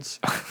ads.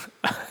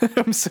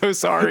 I'm so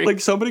sorry. Like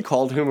somebody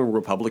called him a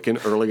Republican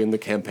early in the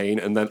campaign,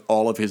 and then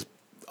all of his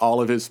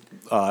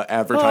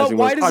advertising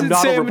why was, does "I'm it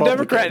not say a I'm a Republican."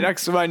 Democrat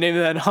next to my name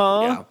then,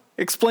 huh? Yeah.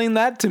 Explain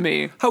that to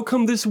me. How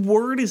come this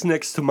word is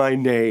next to my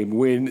name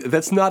when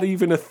that's not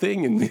even a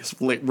thing in this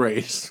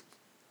race?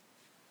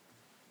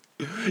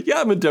 Yeah,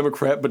 I'm a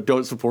Democrat, but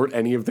don't support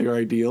any of their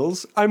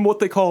ideals. I'm what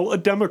they call a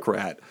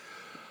Democrat.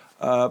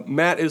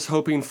 Matt is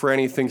hoping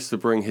Franny thinks to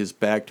bring his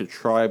bag to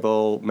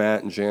tribal.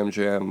 Matt and Jam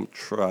Jam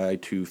try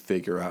to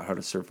figure out how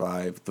to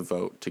survive the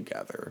vote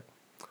together.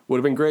 Would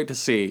have been great to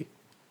see.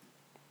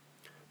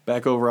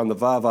 Back over on the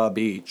Vava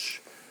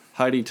Beach,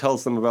 Heidi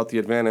tells them about the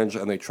advantage,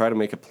 and they try to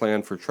make a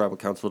plan for tribal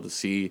council to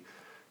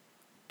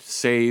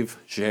save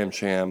Jam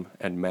Jam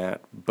and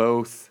Matt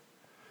both.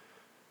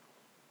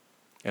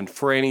 And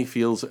Franny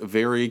feels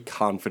very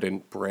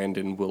confident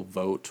Brandon will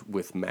vote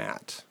with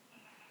Matt.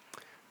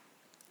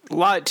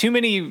 Too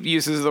many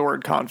uses of the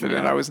word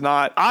confident. Yeah.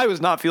 I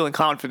was not feeling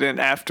confident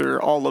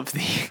after all of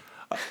the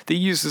the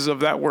uses of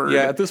that word.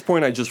 Yeah, at this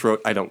point, I just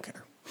wrote, I don't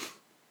care.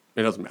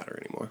 It doesn't matter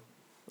anymore.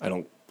 I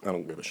don't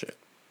give a shit.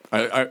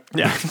 Yeah,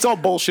 it's all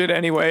bullshit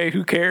anyway.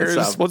 Who cares?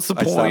 What's the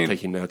point? I stopped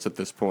taking notes at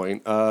this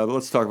point.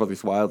 Let's talk about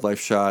these wildlife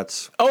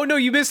shots. Oh no,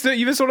 you missed it.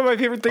 You missed one of my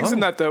favorite things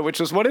in that though, which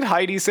was, what did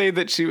Heidi say?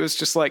 That she was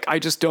just like, I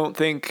just don't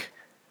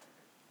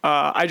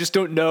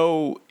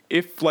know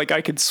if like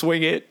I could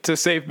swing it to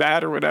save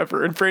Matt or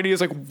whatever. And Franny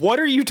is like, what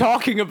are you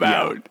talking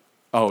about? Yeah.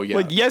 Oh yeah.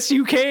 Like, yes,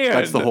 you can.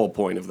 That's the whole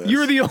point of this.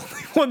 You're the only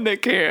one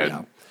that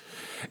can.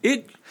 Yeah.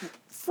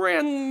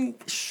 Fran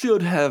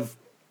should have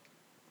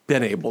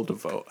been able to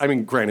vote. I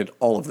mean, granted,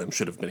 all of them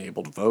should have been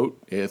able to vote.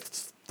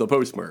 It's the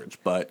post-merge,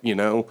 but,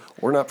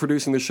 we're not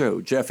producing the show.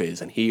 Jeff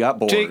is, and he got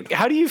bored. Jake,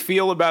 how do you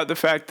feel about the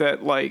fact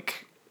that,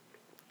 like,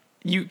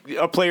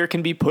 a player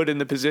can be put in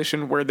the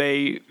position where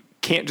they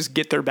can't just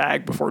get their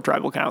bag before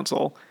tribal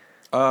council?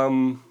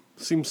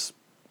 Seems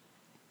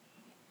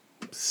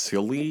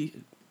silly.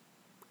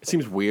 It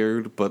seems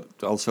weird,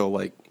 but also,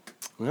 like,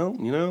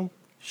 well,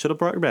 should have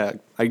brought your bag.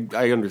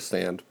 I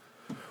understand.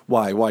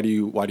 Why? Why do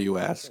you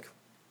ask?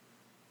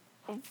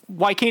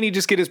 Why can't he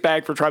just get his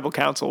bag for tribal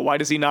council? Why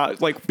does he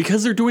not, like...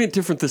 Because they're doing it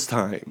different this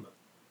time.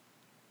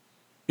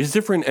 It's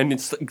different, and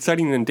it's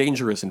exciting and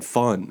dangerous and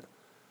fun.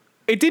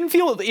 It didn't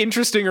feel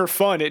interesting or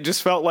fun. It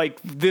just felt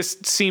like this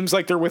seems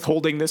like they're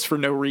withholding this for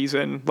no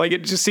reason. Like,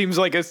 it just seems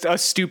like a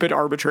stupid,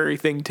 arbitrary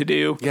thing to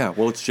do. Yeah,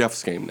 well, it's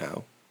Jeff's game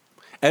now.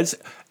 Do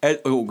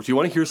you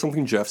want to hear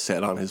something Jeff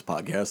said on his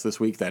podcast this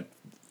week that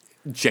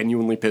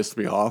genuinely pissed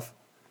me off?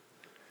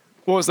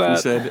 What was that? He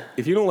said,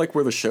 if you don't like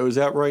where the show's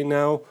at right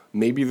now,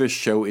 maybe this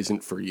show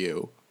isn't for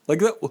you. Like,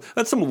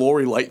 that's some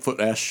Lori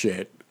Lightfoot-ass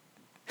shit.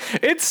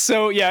 It's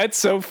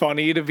so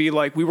funny to be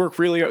like, we work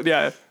really,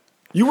 yeah.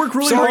 You work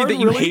really hard, hard, that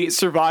you really? hate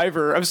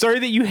Survivor. I'm sorry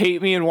that you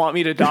hate me and want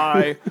me to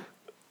die.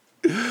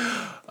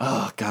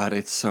 Oh, God,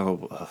 it's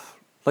so,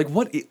 like,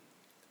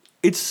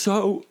 it's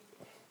so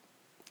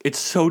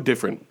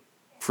different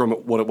from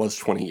what it was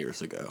 20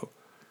 years ago.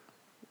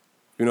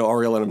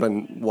 Ariel and I have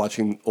been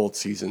watching old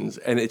seasons,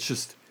 and it's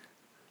just,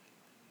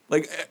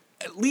 like,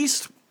 at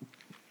least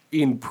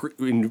in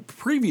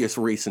previous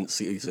recent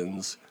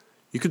seasons,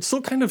 you could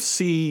still kind of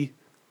see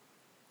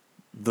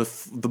the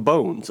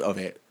bones of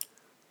it.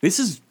 This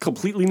is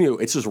completely new.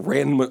 It's just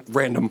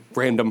random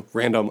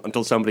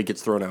until somebody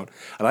gets thrown out,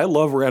 and I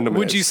love randomness.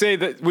 Would you say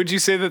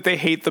that they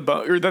hate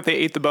or that they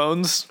ate the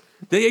bones?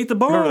 They ate the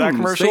bones. Remember that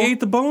commercial? They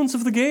ate the bones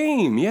of the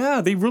game. Yeah,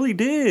 they really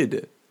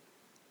did.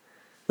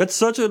 That's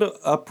such an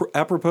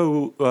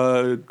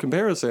apropos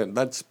comparison.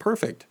 That's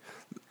perfect.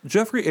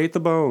 Jeffrey ate the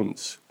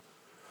bones,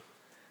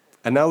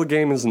 and now the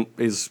game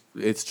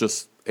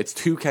it's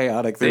too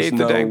chaotic.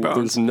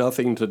 There's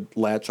nothing to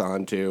latch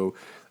onto.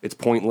 It's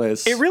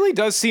pointless. It really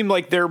does seem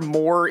like they're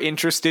more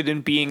interested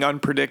in being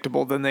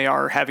unpredictable than they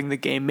are having the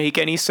game make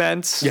any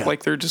sense. Yeah.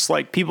 Like, they're just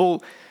like,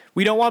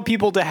 we don't want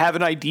people to have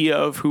an idea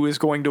of who is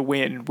going to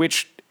win,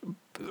 which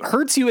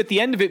hurts you at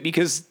the end of it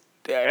because,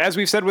 as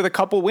we've said with a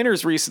couple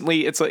winners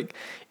recently, it's like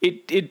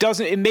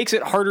it makes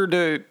it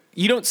harder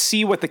you don't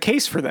see what the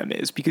case for them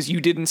is because you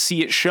didn't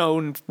see it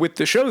shown with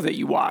the show that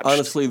you watched.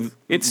 Honestly,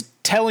 it's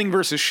telling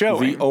versus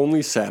showing. The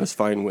only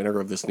satisfying winner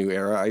of this new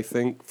era, I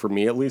think, for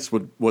me at least,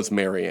 was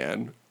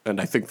Marianne. And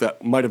I think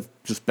that might have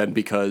just been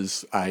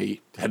because I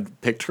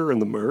had picked her in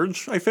the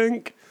merge, I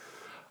think.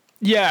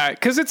 Yeah,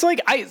 because it's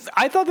like, I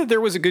thought that there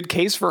was a good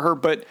case for her,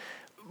 but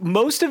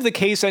most of the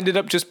case ended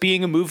up just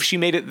being a move she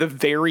made at the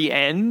very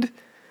end.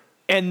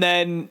 And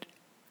then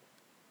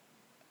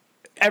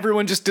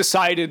everyone just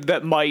decided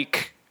that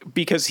Mike,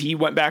 because he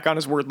went back on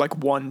his word like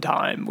one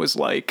time, was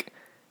like,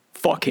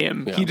 fuck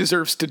him. Yeah. He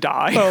deserves to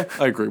die. Well,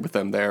 I agree with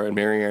them there. And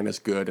Marianne is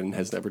good and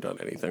has never done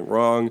anything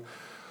wrong.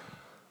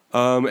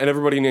 And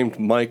everybody named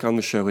Mike on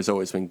the show has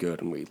always been good,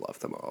 and we love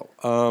them all.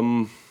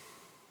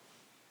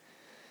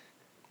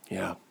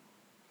 Yeah.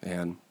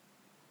 And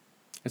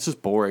it's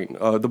just boring.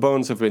 The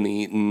bones have been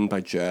eaten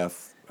by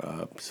Jeff,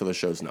 so the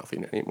show's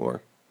nothing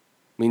anymore.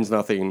 Means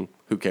nothing.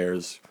 Who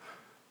cares?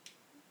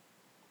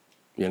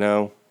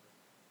 I'll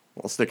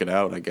stick it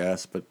out, I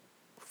guess, but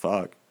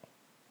fuck.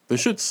 This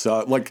should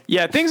suck. Like,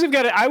 yeah, things have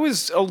got it. I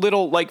was a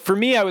little, like, for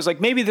me, I was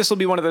like, maybe this will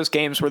be one of those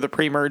games where the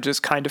pre-merge is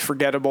kind of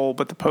forgettable,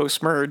 but the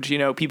post-merge,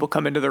 people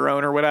come into their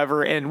own or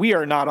whatever, and we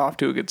are not off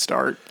to a good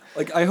start.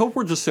 Like, I hope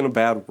we're just in a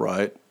bad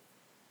rut,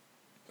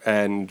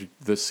 and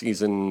the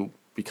season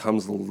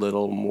becomes a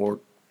little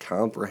more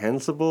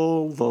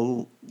comprehensible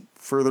the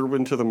further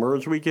into the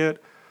merge we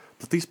get.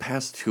 But these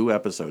past 2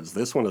 episodes,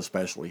 this one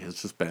especially,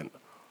 has just been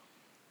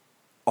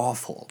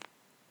awful.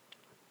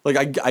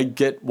 Like, I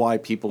get why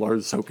people are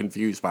so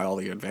confused by all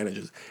the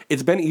advantages.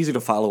 It's been easy to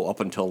follow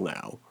up until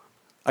now.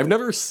 I've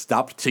never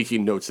stopped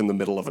taking notes in the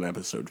middle of an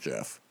episode,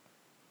 Jeff.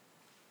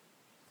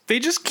 They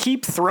just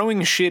keep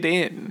throwing shit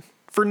in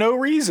for no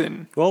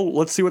reason. Well,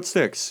 let's see what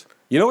sticks.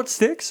 You know what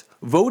sticks?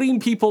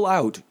 Voting people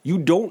out. You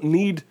don't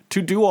need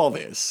to do all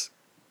this.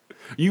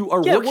 You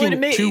are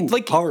working too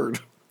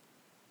hard.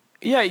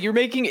 Yeah,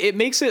 it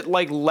makes it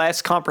like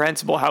less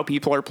comprehensible how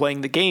people are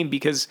playing the game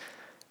because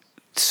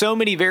so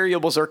many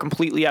variables are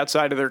completely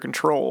outside of their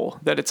control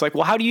that it's like,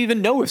 well, how do you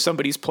even know if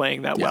somebody's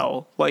playing that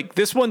well? Like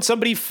this one,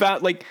 somebody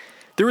found, like,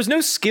 there was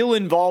no skill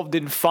involved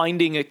in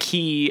finding a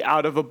key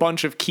out of a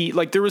bunch of key.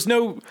 Like there was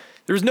no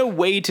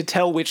way to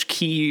tell which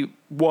key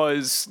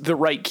was the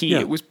right key.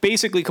 It was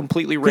basically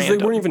completely random. Because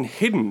they weren't even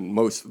hidden,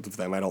 most of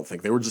them, I don't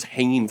think. They were just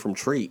hanging from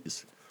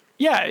trees.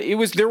 Yeah,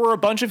 there were a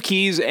bunch of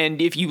keys,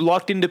 and if you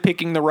lucked into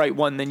picking the right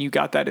one, then you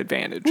got that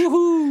advantage.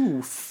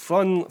 Woohoo!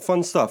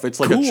 Fun stuff. It's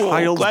like a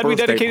child's Glad we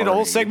birthday dedicated a whole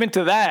party. segment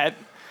to that.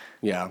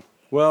 Yeah.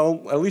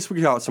 Well, at least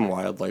we got some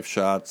wildlife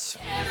shots.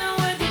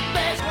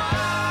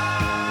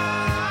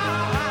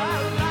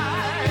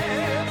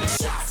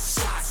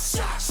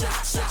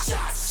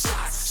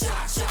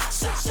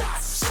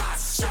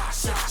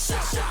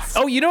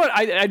 Oh, you know what?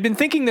 I've been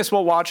thinking this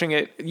while watching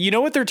it. You know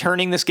what they're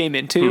turning this game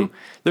into?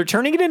 They're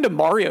turning it into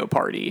Mario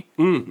Party.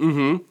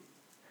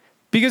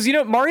 Because,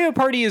 Mario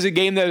Party is a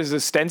game that is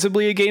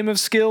ostensibly a game of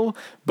skill,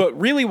 but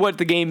really what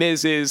the game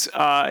is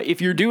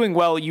if you're doing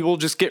well, you will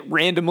just get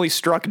randomly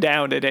struck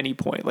down at any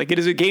point. Like, it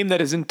is a game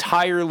that is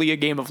entirely a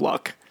game of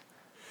luck.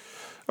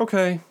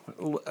 Okay.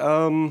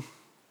 Then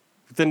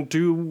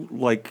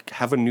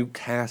have a new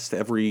cast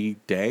every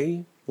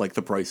day? Like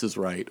The Price is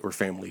Right or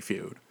Family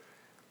Feud.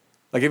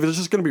 Like, if it's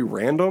just going to be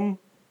random,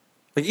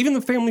 like, even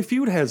the Family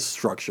Feud has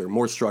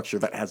more structure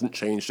that hasn't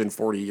changed in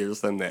 40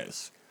 years than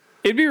this.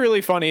 It'd be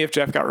really funny if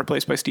Jeff got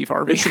replaced by Steve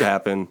Harvey. It should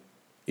happen.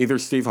 Either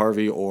Steve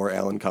Harvey or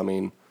Alan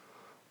Cumming,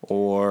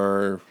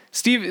 or...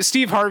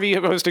 Steve Harvey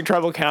hosting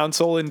Tribal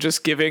Council and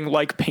just giving,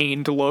 like,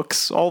 pained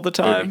looks all the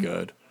time. Very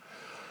good.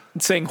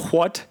 And saying,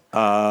 what?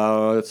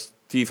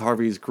 Steve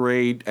Harvey's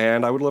great,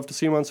 and I would love to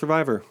see him on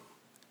Survivor.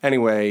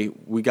 Anyway,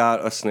 we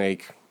got a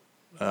snake.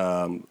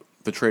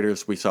 The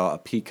Traitors, we saw a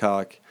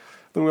peacock.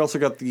 Then we also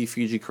got the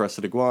Fiji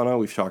crested iguana.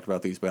 We've talked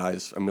about these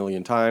guys a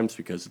million times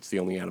because it's the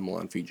only animal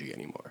on Fiji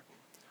anymore.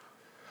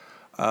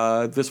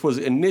 This was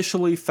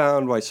initially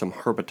found by some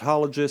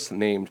herpetologist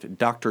named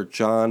Dr.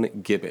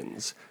 John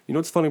Gibbons. You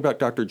know what's funny about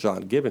Dr.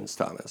 John Gibbons,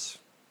 Thomas?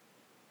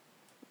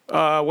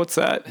 What's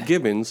that?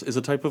 Gibbons is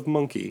a type of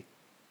monkey.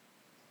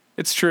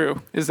 It's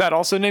true. Is that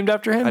also named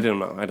after him? I don't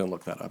know. I didn't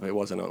look that up. It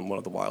wasn't on one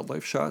of the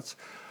wildlife shots.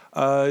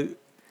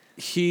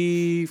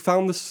 He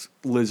found this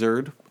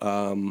lizard,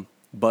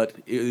 but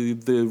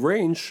the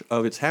range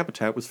of its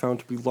habitat was found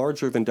to be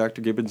larger than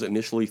Dr. Gibbons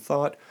initially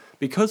thought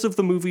because of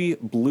the movie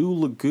Blue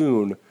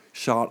Lagoon,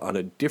 shot on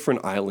a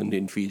different island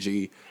in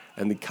Fiji,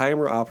 and the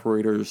camera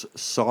operators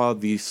saw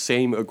the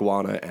same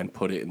iguana and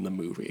put it in the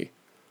movie.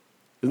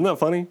 Isn't that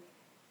funny?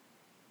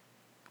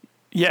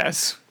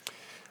 Yes.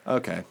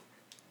 Okay.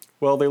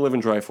 Well, they live in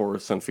dry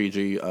forests on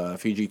Fiji.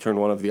 Fiji turned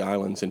one of the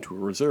islands into a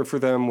reserve for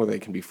them where they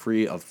can be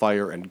free of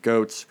fire and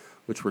goats,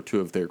 which were two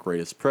of their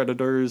greatest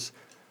predators.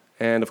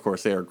 And, of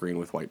course, they are green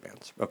with white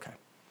bands. Okay.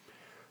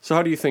 So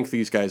how do you think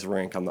these guys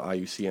rank on the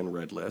IUCN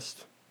Red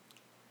List?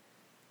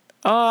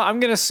 I'm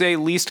going to say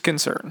least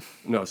concern.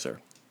 No, sir.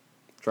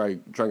 Try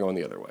going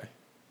the other way.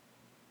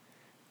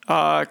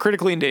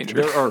 Critically endangered.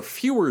 There are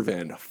fewer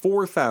than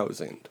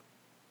 4,000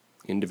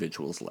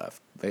 individuals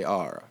left. They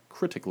are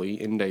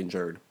critically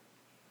endangered.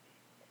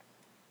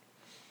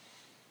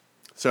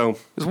 So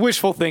it's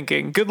wishful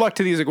thinking. Good luck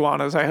to these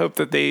iguanas. I hope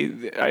that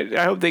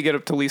I hope they get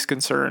up to least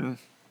concern.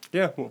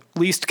 Yeah. Well,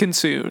 least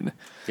concern.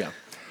 Yeah.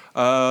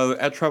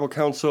 At Tribal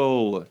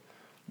Council,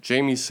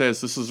 Jamie says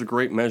this is a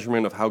great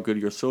measurement of how good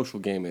your social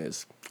game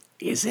is.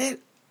 Is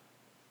it?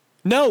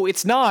 No,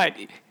 it's not.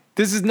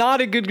 This is not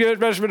a good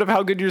measurement of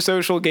how good your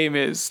social game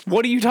is.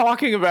 What are you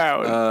talking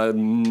about?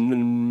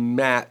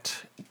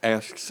 Matt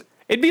asks...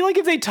 It'd be like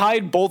if they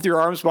tied both your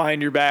arms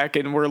behind your back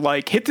and were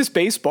like, hit this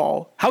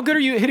baseball. How good are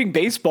you at hitting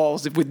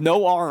baseballs with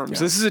no arms? Yeah.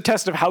 This is a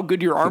test of how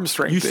good your arm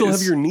strength is. You still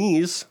have your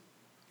knees.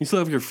 You still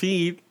have your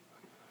feet.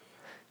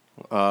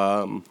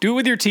 Do it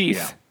with your teeth.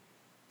 Yeah.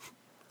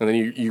 And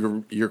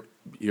then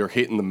you're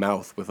hitting the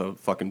mouth with a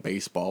fucking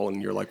baseball,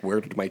 and you're like, where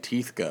did my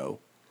teeth go?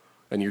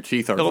 And your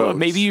teeth are votes.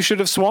 Maybe you should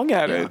have swung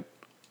at it.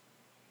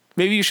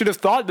 Maybe you should have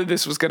thought that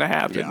this was going to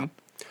happen.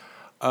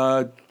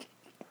 Yeah.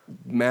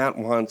 Matt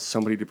wants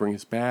somebody to bring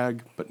his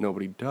bag, but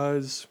nobody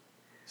does.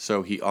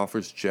 So he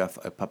offers Jeff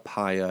a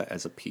papaya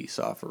as a peace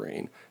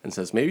offering and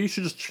says, maybe you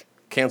should just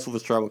cancel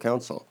this tribal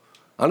council.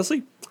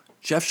 Honestly,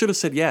 Jeff should have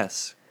said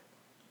yes.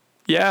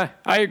 Yeah,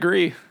 I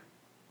agree.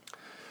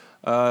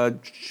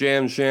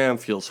 Jam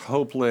feels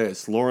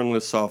hopeless. Lauren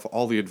lists off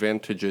all the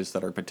advantages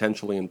that are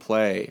potentially in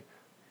play.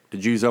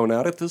 Did you zone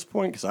out at this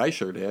point? Because I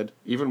sure did.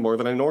 Even more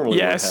than I normally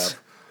would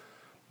have.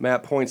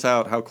 Matt points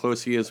out how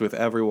close he is with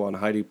everyone.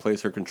 Heidi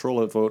plays her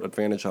control vote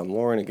advantage on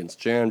Lauren against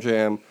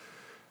Jam.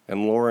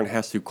 And Lauren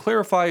has to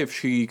clarify if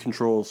she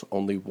controls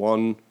only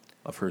one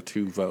of her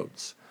two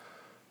votes.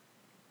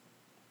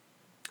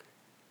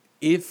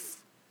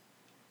 If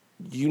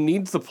you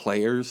need the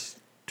players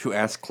to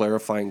ask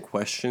clarifying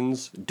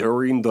questions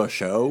during the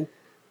show,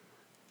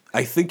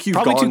 I think you've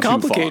probably gone too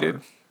complicated.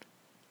 Too far.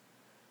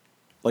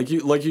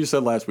 Like you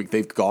said last week,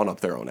 they've gone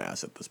up their own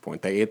ass at this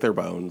point. They ate their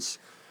bones.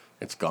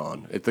 It's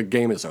gone. The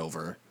game is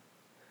over.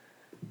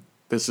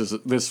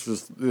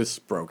 This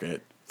broke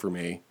it for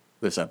me.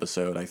 this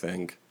episode, I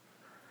think.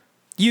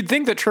 You'd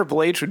think that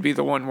Triple H would be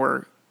the one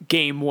where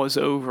game was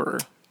over,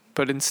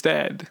 but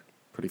instead...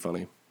 Pretty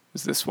funny.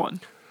 Is this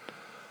one.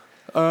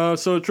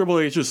 So Triple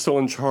H is still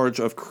in charge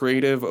of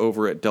creative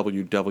over at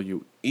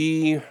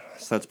WWE,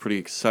 so that's pretty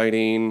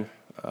exciting.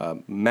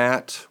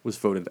 Matt was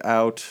voted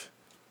out,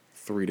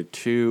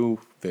 3-2,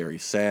 very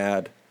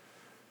sad.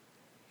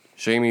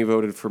 Jamie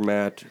voted for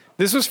Matt.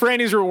 This was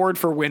Franny's reward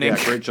for winning.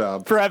 Yeah, great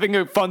job. For having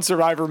a fun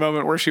Survivor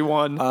moment where she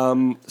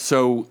won.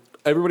 So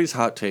everybody's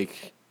hot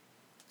take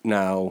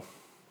now,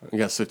 I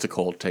guess it's a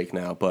cold take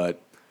now,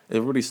 but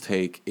everybody's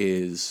take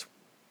is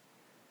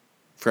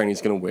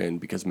Franny's going to win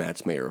because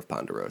Matt's mayor of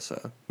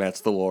Ponderosa.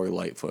 Matt's the Lori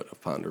Lightfoot of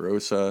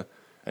Ponderosa,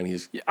 and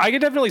he's... I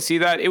could definitely see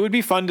that. It would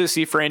be fun to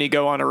see Franny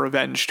go on a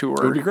revenge tour.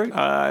 It would be great.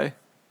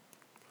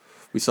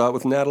 We saw it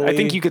with Natalie. I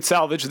think you could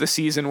salvage the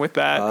season with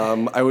that.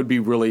 I would be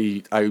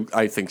really...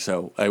 I think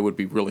so. I would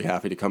be really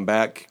happy to come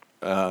back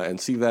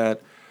and see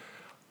that.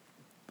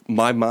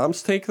 My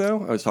mom's take,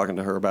 though, I was talking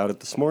to her about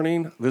it this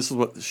morning. This is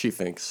what she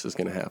thinks is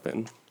going to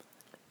happen.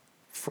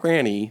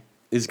 Franny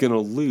is going to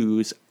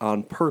lose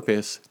on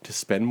purpose to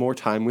spend more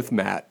time with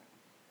Matt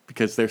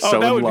because they're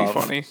so in love. That would be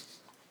funny.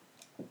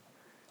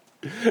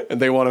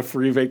 And they want a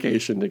free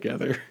vacation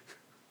together.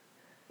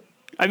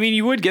 I mean,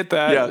 you would get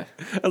that. Yeah.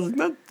 I was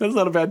like, that's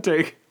not a bad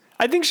take.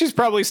 I think she's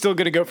probably still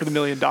going to go for the $1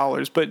 million,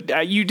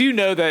 but you do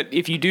know that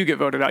if you do get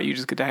voted out, you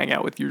just get to hang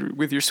out with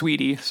your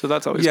sweetie, so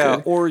that's always good.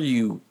 Yeah, or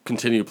you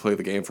continue to play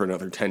the game for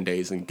another 10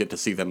 days and get to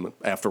see them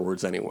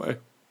afterwards anyway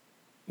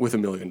with $1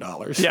 million.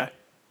 Yeah.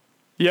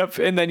 Yep,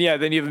 and then you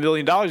have $1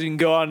 million, you can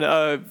go on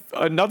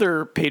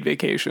another paid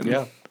vacation.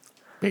 Yeah,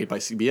 paid by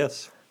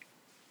CBS.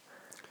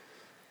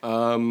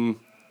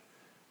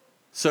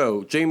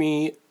 So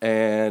Jamie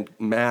and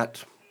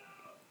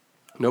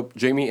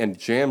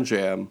Jam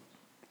Jam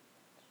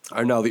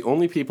are now the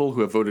only people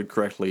who have voted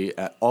correctly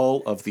at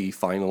all of the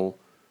final,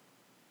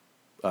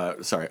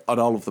 at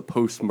all of the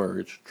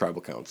post-merge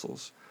tribal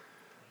councils.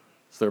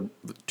 So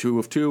they're 2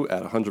 of 2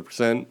 at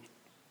 100%.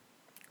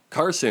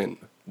 Carson,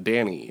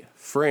 Danny,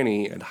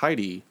 Franny, and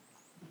Heidi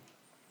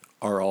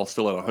are all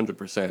still at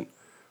 100%,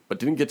 but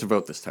didn't get to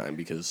vote this time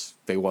because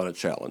they won a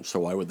challenge,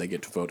 so why would they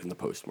get to vote in the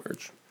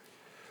post-merge?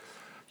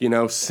 You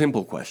know,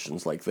 simple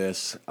questions like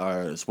this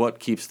is what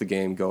keeps the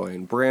game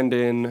going.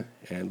 Brandon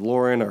and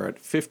Lauren are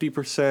at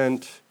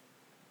 50%.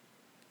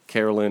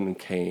 Carolyn and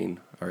Kane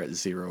are at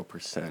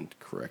 0%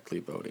 correctly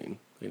voting.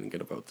 They didn't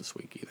get a vote this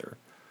week either.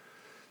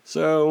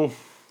 So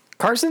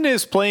Carson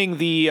is playing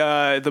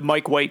the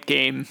Mike White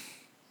game.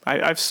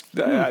 This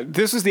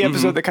is the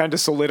episode that kind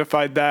of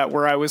solidified that,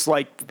 where I was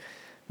like,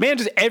 man,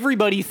 just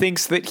everybody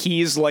thinks that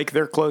he's like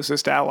their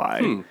closest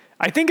ally.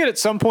 I think at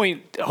some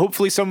point,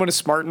 hopefully someone is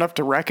smart enough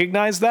to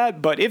recognize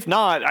that. But if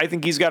not, I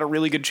think he's got a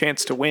really good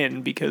chance to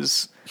win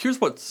because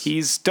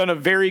he's done a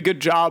very good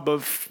job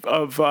of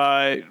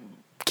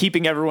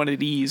keeping everyone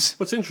at ease.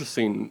 What's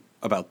interesting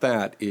about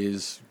that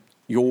is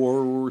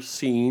you're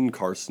seeing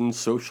Carson's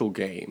social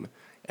game,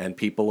 and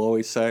people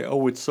always say,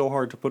 "Oh, it's so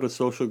hard to put a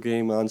social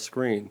game on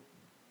screen."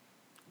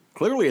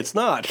 Clearly, it's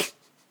not.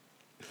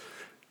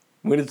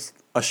 When it's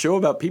a show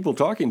about people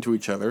talking to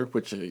each other,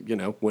 which,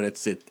 when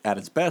it's at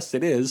its best,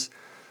 it is.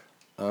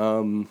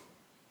 That's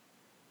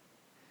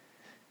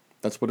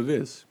what it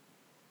is.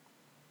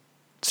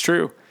 It's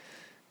true.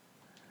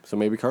 So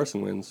maybe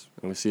Carson wins,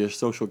 and we see a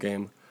social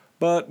game.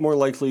 But more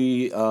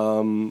likely, I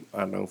don't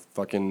know,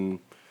 fucking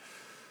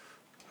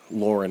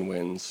Lauren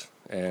wins,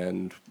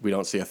 and we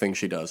don't see a thing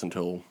she does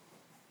until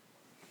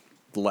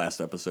the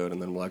last episode,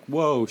 and then we're like,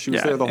 whoa, she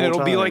was there the whole time.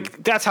 It'll be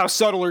like, that's how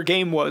subtle her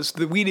game was,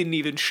 that we didn't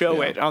even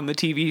show it on the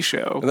TV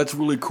show. And that's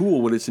really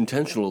cool when it's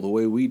intentional, the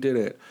way we did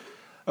it.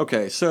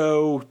 Okay,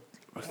 so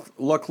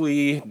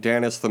luckily,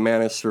 Danis the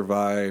Manis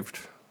survived.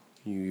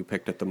 You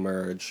picked at the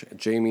merge.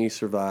 Jamie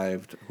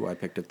survived, who I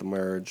picked at the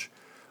merge.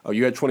 Oh,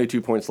 you had 22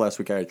 points last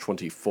week, I had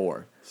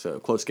 24. So,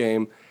 close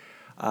game.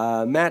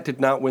 Matt did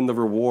not win the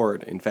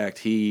reward. In fact,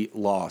 he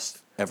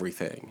lost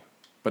everything.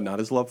 But not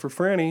his love for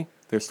Franny.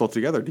 They're still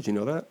together. Did you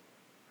know that?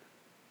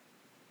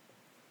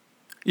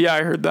 Yeah,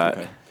 I heard that.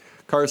 Okay.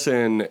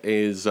 Carson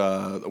is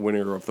the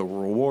winner of the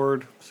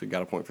reward, so you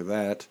got a point for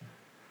that.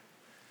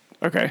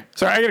 Okay.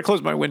 Sorry, I gotta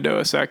close my window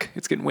a sec.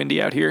 It's getting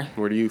windy out here.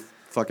 Where do you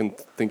fucking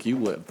think you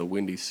live? The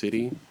Windy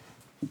City?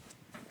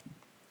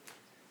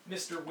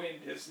 Mr.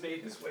 Wind has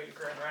made his way to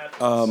Grand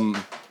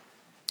Rapids.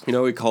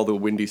 We call the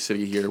Windy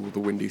City here the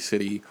Windy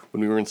City.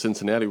 When we were in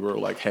Cincinnati, we were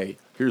like, hey,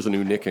 here's a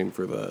new nickname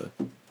for the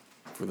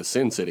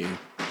Sin City.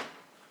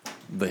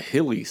 The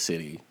Hilly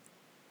City.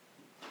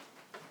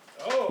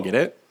 Get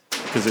it?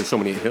 Because there's so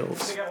many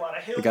hills. They got a lot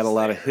of hills. They got a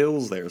lot of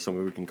hills there, so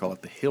maybe we can call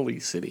it the Hilly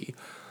City.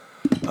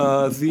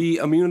 The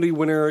immunity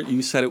winner,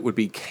 you said it would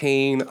be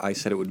Kane. I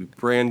said it would be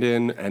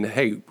Brandon. And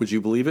hey, would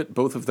you believe it?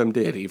 Both of them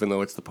did, even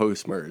though it's the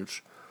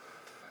post-merge.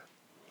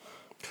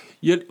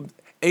 Yet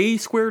A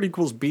squared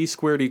equals B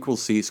squared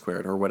equals C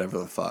squared, or whatever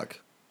the fuck.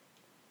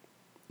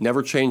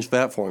 Never changed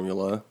that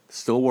formula.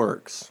 Still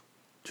works.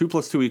 2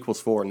 + 2 =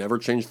 4. Never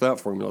changed that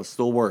formula.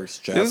 Still works,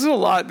 Jeff.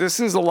 This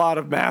is a lot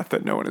of math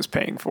that no one is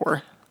paying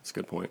for. That's a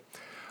good point.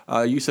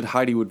 You said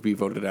Heidi would be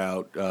voted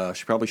out.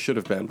 She probably should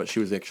have been, but she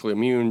was actually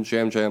immune.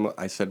 Jam Jam,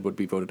 I said, would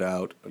be voted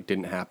out.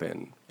 Didn't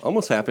happen.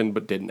 Almost happened,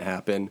 but didn't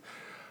happen.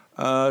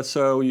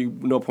 So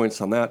no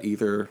points on that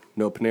either.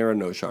 No Panera,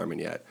 no Charmin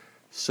yet.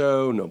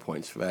 So no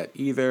points for that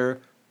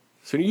either.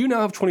 So you now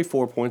have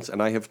 24 points,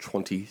 and I have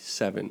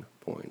 27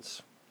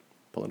 points.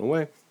 Pulling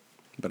away.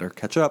 Better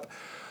catch up.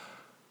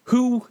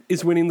 Who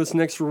is winning this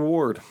next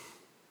reward?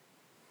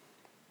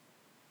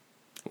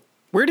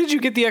 Where did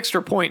you get the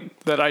extra point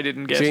that I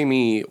didn't get?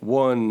 Jamie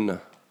won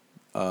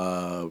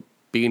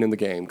being in the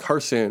game.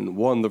 Carson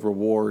won the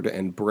reward,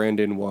 and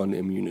Brandon won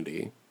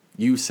immunity.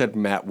 You said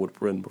Matt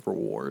would win the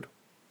reward,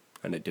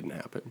 and it didn't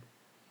happen.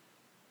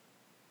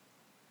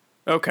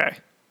 Okay.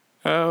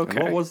 Okay.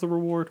 And what was the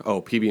reward?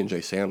 Oh,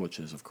 PB&J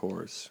sandwiches, of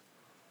course.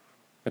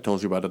 I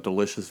told you about a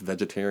delicious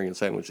vegetarian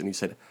sandwich, and you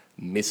said,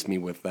 miss me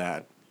with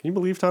that. Can you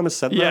believe Thomas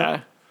said that?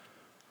 Yeah.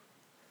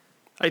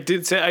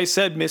 I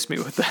said miss me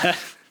with that.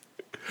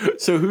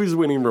 So who's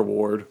winning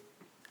reward?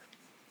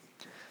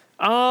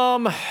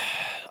 I'm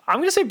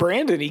going to say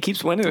Brandon. He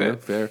keeps winning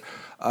it. Fair.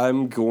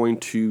 I'm going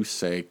to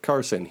say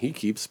Carson. He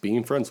keeps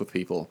being friends with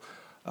people.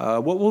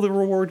 What will the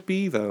reward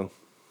be, though?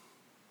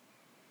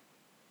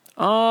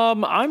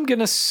 I'm going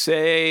to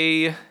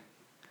say...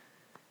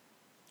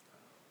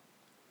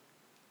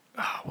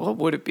 what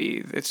would it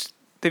be?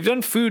 They've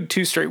done food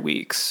 2 straight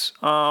weeks.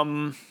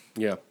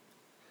 Yeah.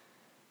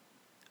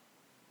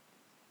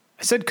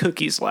 I said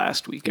cookies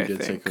last week, I think. You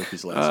did say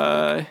cookies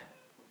last week.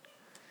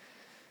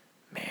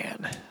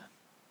 Man. I'm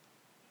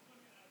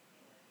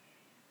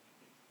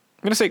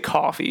going to say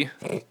coffee.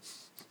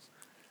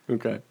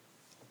 Okay.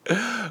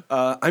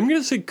 I'm going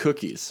to say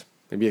cookies.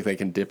 Maybe if they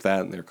can dip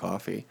that in their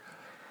coffee.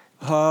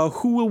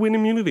 Who will win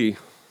immunity?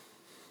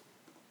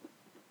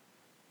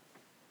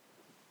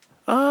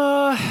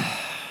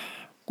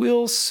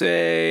 We'll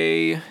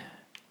say...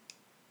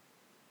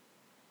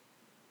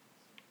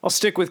 I'll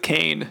stick with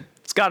Kane.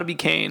 It's got to be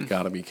Kane.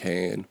 Gotta be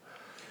Kane.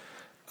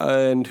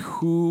 And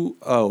who...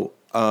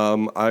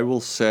 I will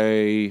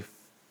say...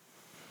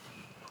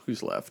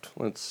 Who's left?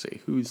 Let's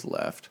see. Who's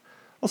left?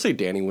 I'll say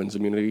Danny wins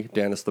immunity.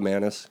 Danis the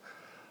Manis.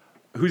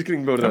 Who's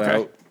getting voted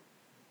out?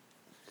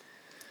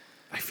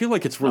 I feel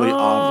like it's really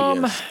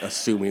obvious,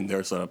 assuming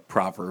there's a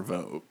proper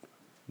vote.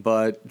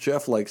 But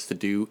Jeff likes to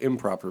do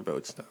improper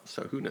votes now,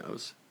 so who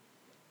knows?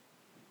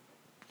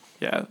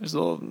 Yeah, there's a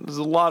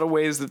lot of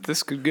ways that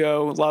this could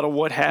go. A lot of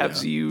what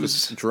haves yous.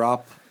 Just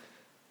drop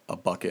a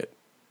bucket.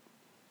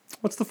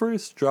 What's the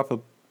phrase? Drop a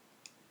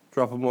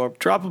bucket.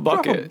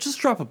 Just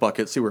drop a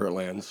bucket. See where it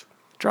lands.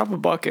 Drop a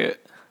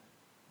bucket.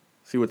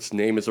 See what's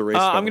name is erased.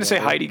 I'm going to say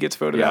Heidi gets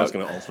voted out. I was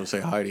going to also say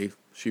Heidi.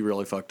 She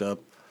really fucked up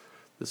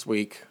this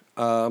week.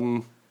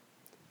 Through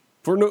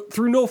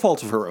no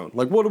fault of her own.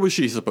 Like, what was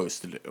she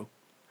supposed to do?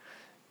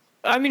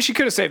 I mean, she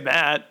could have saved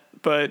Matt,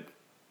 but...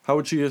 How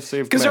would she have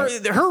saved Matt?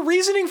 Because her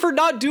reasoning for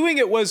not doing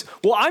it was,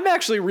 well, I'm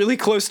actually really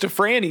close to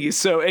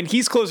Franny, and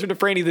he's closer to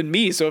Franny than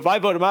me, so if I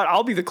vote him out,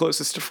 I'll be the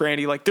closest to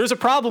Franny. Like, there's a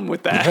problem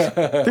with that.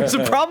 There's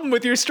a problem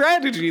with your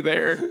strategy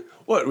there.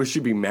 What, would she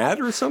be mad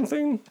or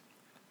something?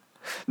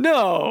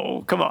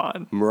 No, come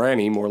on.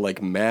 Moranny, more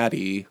like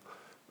Maddie.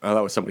 Oh,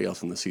 that was somebody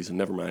else in the season.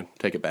 Never mind.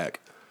 Take it back.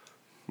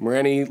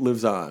 Moranny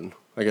lives on.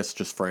 I guess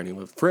just Franny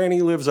lives.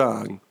 Franny lives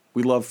on.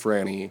 We love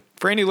Franny.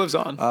 Franny lives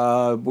on.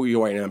 You're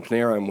waiting on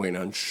Panera. I'm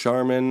waiting on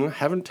Charmin.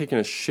 Haven't taken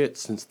a shit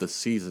since the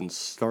season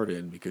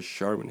started because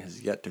Charmin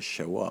has yet to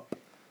show up.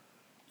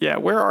 Yeah,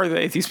 where are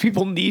they? These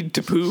people need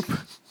to poop.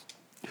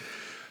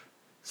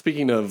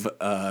 Speaking of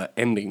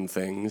ending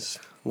things,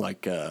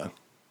 like, the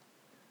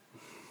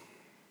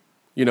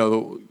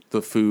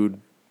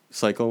food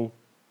cycle,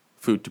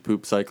 food to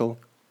poop cycle.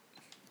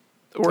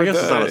 Or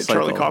the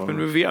Charlie Kaufman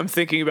movie, I'm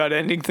thinking about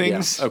ending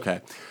things. Yeah,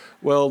 okay.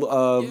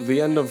 Well, the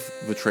end of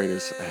the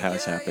Traitors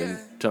has happened.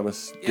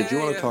 Thomas, did you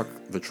want to talk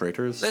the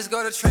Traitors? Let's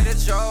go to Trader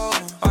Joe.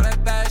 All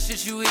that bad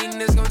shit you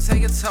eating is gonna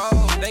take a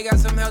toll. They got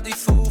some healthy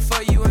food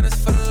for you and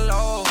it's for the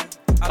low.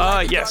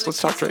 Yes, let's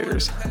talk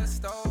Traitors.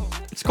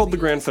 It's called the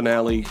Grand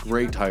Finale.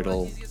 Great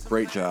title.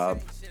 Great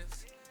job.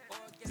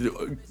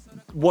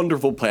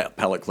 Wonderful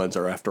palate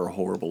cleanser after a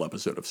horrible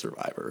episode of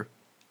Survivor.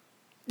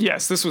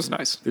 Yes, this was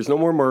nice. There's no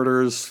more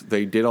murders.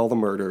 They did all the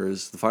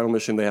murders. The final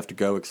mission, they have to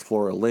go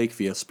explore a lake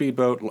via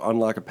speedboat,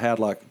 unlock a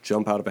padlock,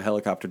 jump out of a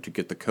helicopter to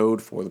get the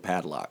code for the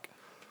padlock.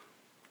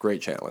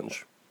 Great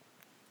challenge.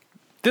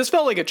 This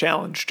felt like a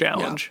challenge.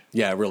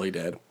 Yeah, it really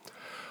did.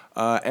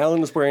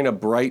 Alan is wearing a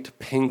bright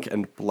pink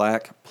and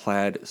black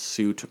plaid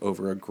suit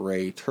over a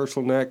gray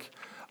turtleneck.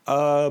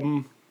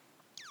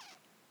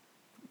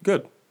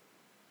 Good.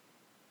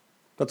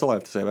 That's all I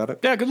have to say about it.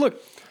 Yeah, good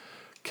look.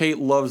 Kate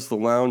loves the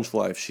lounge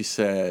life, she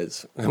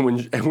says. And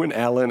when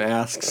Alan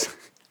asks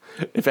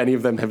if any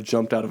of them have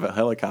jumped out of a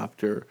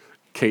helicopter,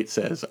 Kate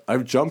says,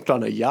 I've jumped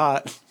on a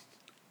yacht.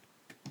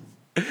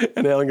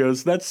 And Alan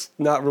goes, that's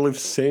not really the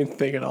same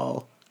thing at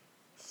all.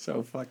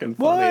 So fucking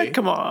funny. What?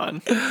 Come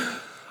on.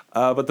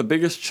 But the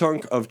biggest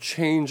chunk of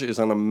change is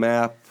on a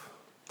map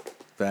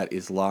that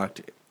is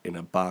locked in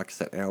a box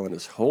that Alan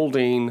is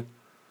holding.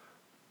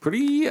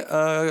 Pretty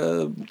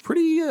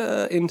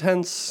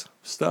intense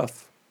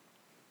stuff.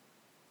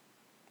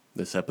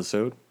 This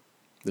episode,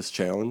 this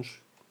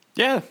challenge.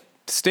 Yeah,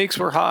 stakes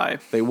were high.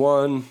 They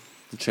won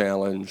the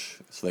challenge,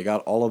 so they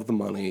got all of the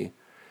money.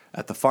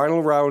 At the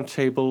final round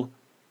table,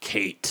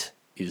 Kate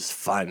is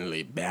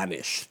finally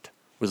banished.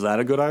 Was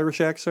that a good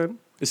Irish accent?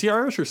 Is he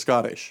Irish or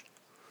Scottish?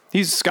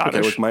 He's Scottish.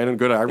 Okay, was mine a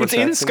good Irish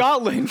accent? It's in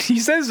Scotland. He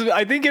says,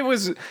 I think it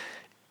was,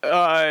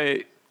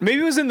 maybe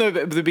it was in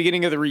the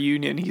beginning of the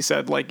reunion. He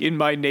said, like, in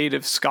my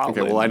native Scotland.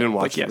 Okay, well, I didn't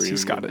watch the yes, reunion.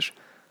 he's Scottish.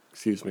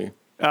 Excuse me.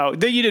 Oh,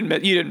 you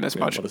didn't miss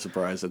much. What a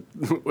surprise.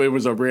 It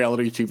was a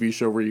reality TV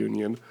show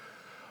reunion.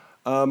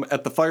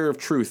 At the Fire of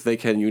Truth, they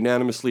can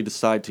unanimously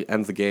decide to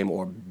end the game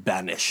or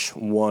banish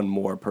one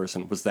more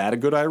person. Was that a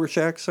good Irish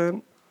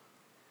accent?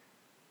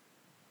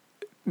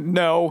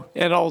 No,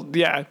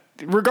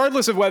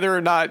 regardless of whether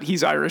or not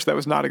he's Irish, that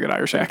was not a good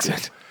Irish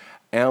accent.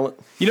 Alan,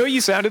 you know what you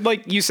sounded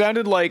like? You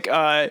sounded like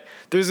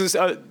there's this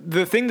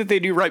the thing that they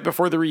do right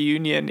before the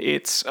reunion.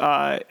 It's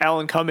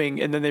Alan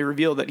Cumming, and then they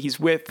reveal that he's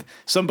with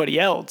somebody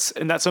else,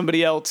 and that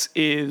somebody else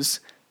is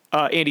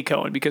Andy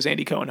Cohen, because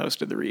Andy Cohen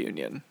hosted the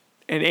reunion,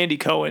 and Andy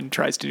Cohen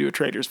tries to do a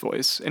Traitors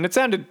voice, and it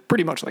sounded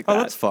pretty much like that. Oh,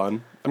 that's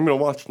fun. I'm gonna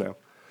watch now.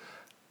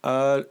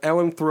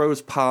 Alan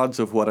throws pods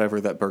of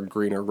whatever that burn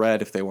green or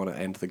red if they want to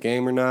end the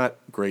game or not.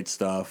 Great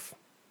stuff.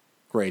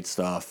 Great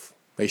stuff.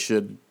 They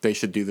should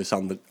do this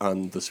on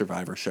the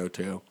Survivor show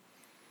too.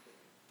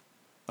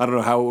 I don't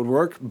know how it would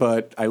work,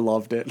 but I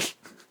loved it.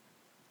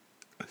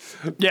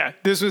 Yeah,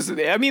 this was.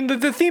 I mean, the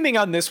theming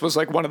on this was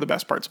like one of the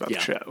best parts about the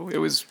show. It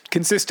was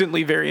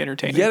consistently very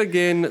entertaining. Yet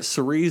again,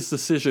 Cirie's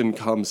decision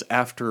comes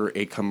after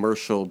a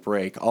commercial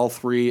break. All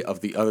three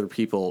of the other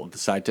people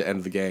decide to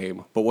end the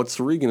game, but what's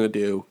Cirie gonna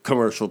do?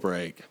 Commercial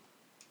break.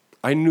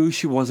 I knew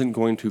she wasn't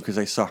going to because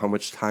I saw how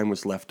much time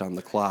was left on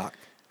the clock.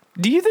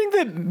 Do you think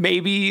that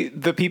maybe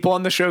the people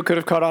on the show could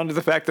have caught on to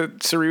the fact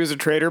that Cirie was a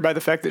traitor by the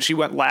fact that she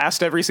went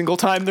last every single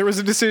time there was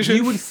a decision?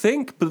 You would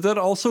think, but that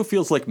also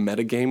feels like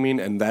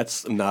metagaming, and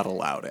that's not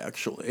allowed,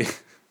 actually.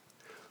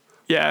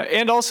 Yeah,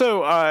 and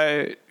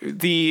also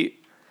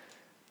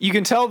you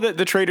can tell that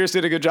the Traitors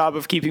did a good job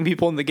of keeping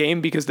people in the game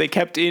because they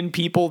kept in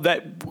people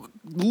that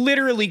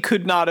literally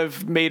could not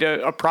have made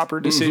a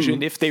proper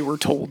decision if they were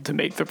told to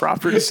make the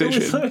proper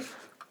decision.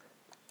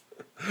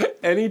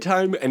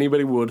 Anytime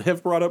anybody would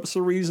have brought up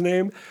Cirie's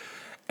name,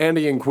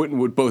 Andy and Quentin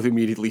would both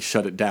immediately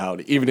shut it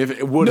down, even if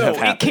it would have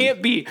happened. No, it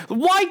can't be.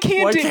 Why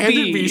can't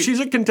it be? She's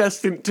a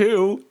contestant,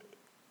 too.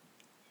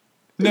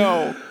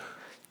 No.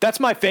 That's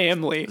my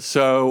family.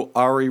 So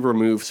Ari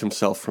removes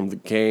himself from the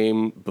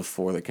game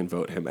before they can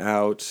vote him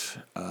out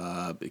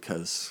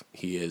because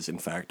he is, in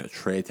fact, a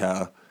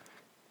traitor.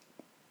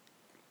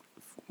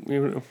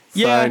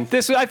 Yeah,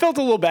 I felt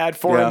a little bad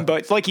for him,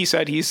 but like he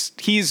said, he's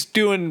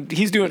doing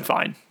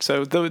fine.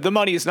 So the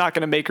money is not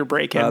going to make or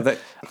break him.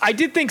 I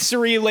did think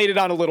Cirie laid it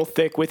on a little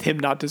thick with him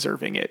not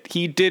deserving it.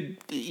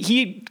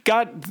 He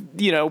got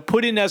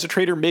put in as a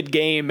traitor mid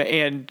game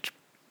and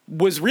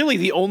was really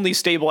the only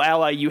stable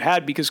ally you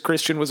had because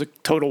Christian was a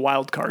total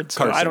wild card.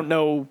 So I don't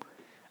know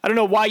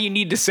why you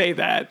need to say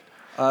that.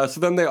 So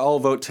then they all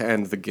vote to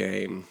end the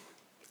game,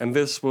 and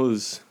this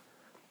was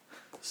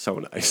so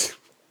nice.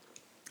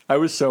 I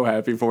was so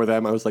happy for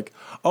them. I was like,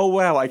 oh,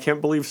 wow, I can't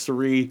believe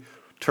Cirie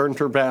turned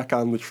her back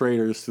on the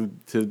Traitors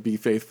to be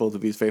faithful to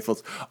these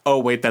faithfuls. Oh,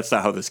 wait, that's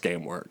not how this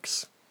game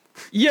works.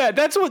 Yeah,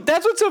 that's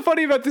what's so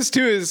funny about this,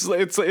 too, is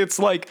it's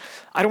like,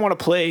 I don't want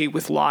to play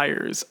with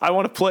liars. I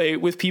want to play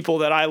with people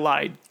that I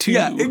lied to.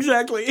 Yeah,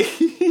 exactly.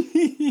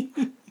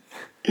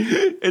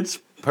 It's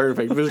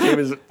perfect. This game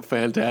is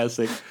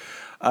fantastic.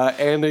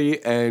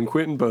 Andy and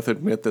Quentin both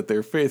admit that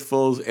they're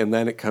faithfuls, and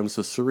then it comes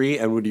to Cirie,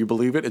 and would you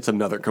believe it? It's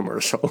another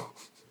commercial.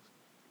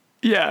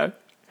 Yeah,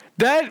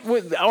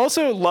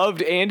 also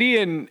loved Andy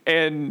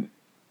and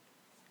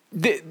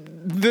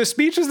the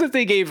speeches that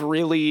they gave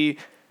really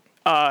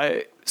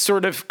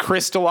sort of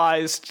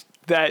crystallized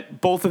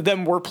that both of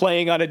them were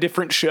playing on a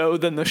different show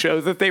than the show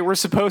that they were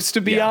supposed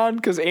to be on,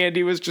 because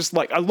Andy was just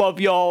like, I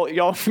love y'all,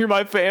 you're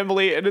my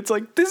family, and it's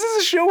like, this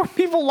is a show where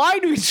people lie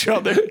to each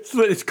other.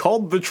 It's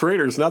called The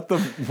Traitors, not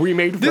the We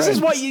Made Friends. This is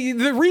why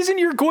the reason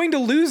you're going to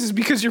lose is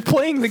because you're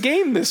playing the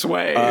game this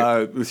way.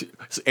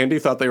 Andy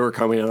thought they were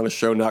coming on a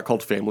show not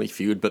called Family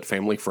Feud, but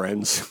Family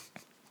Friends.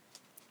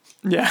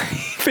 Yeah,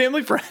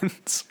 Family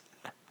Friends.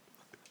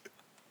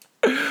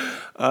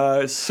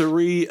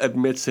 Cirie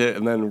admits it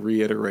and then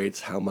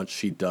reiterates how much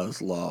she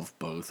does love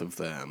both of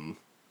them.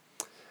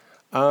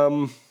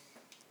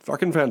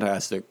 Fucking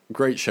fantastic.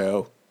 Great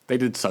show. They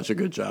did such a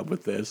good job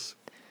with this.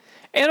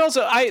 And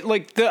also, I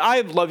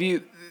love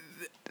you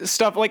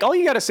stuff. Like, all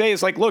you got to say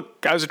is like,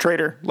 look, I was a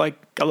traitor. Like,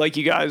 I like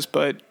you guys,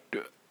 but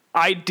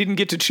I didn't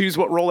get to choose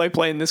what role I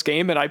play in this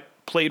game, and I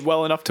played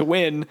well enough to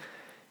win.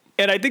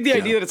 And I think the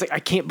idea that it's like, I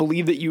can't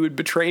believe that you would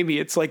betray me.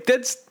 It's like,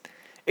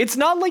 it's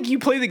not like you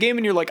play the game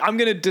and you're like, I'm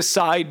going to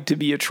decide to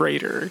be a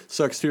traitor.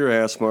 Sucks to your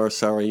ass, Mar.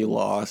 Sorry you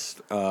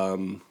lost.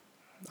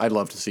 I'd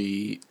love to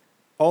see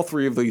all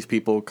three of these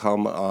people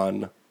come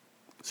on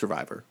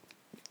Survivor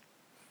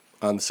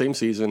on the same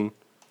season.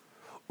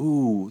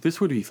 ooh,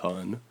 this would be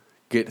fun.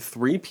 Get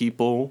 3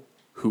 people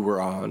who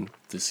were on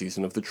this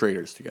season of the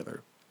Traitors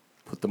together.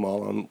 Put them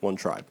all on one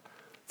tribe.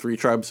 3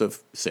 tribes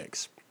of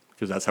 6,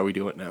 because that's how we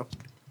do it now.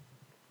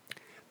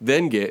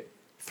 Then get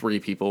 3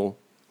 people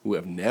who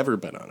have never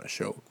been on a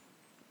show.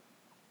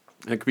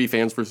 And it could be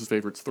fans versus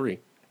favorites 3.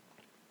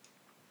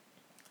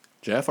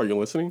 Jeff, are you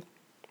listening?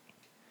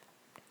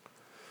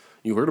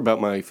 You heard about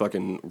my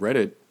fucking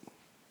Reddit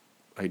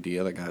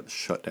idea that got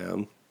shut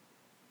down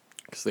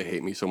because they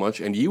hate me so much.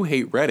 And you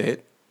hate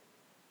Reddit,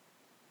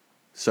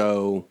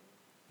 so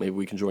maybe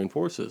we can join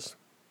forces.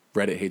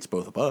 Reddit hates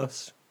both of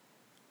us.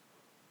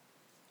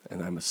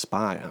 And I'm a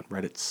spy on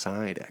Reddit's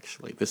side,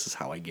 actually. This is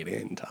how I get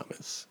in,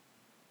 Thomas.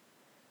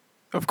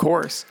 Of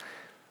course.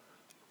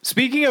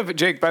 Speaking of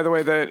Jake, by the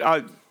way,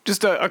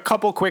 just a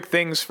couple quick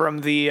things from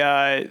the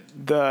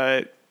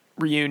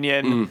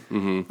reunion.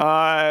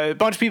 A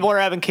bunch of people are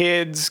having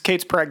kids.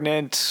 Kate's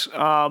pregnant.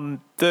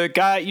 The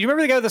guy, you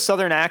remember the guy with the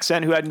Southern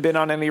accent who hadn't been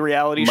on any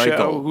reality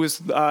show? Who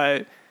was,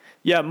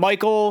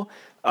 Michael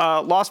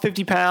lost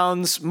 50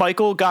 pounds.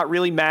 Michael got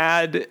really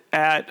mad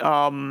at,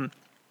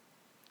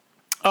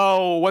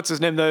 what's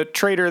his name?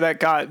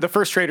 The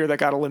first traitor that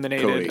got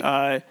eliminated.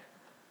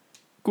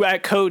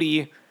 At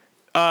Cody,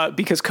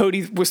 because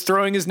Cody was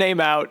throwing his name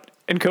out,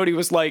 and Cody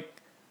was like,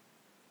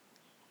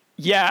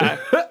 yeah,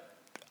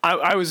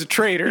 I was a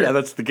traitor. Yeah,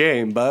 that's the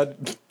game,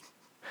 bud.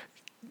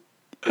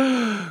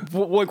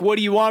 What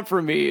do you want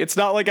from me? It's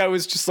not like I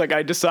was just like,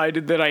 I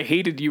decided that I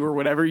hated you or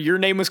whatever. Your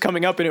name was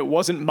coming up and it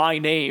wasn't my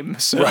name.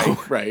 So.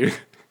 Right.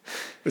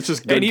 It's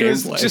just good and he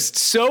gameplay. was just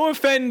so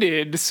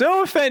offended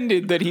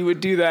that he would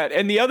do that.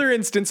 And the other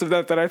instance of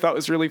that I thought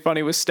was really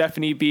funny was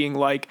Stephanie being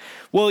like,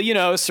 well,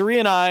 Sari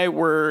and I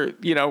we're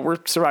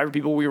Survivor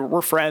people.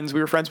 We're friends. We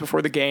were friends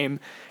before the game.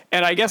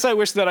 And I guess I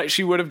wish that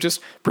she would have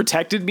just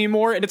protected me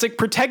more. And it's like,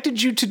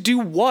 protected you to do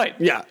what?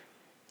 Yeah.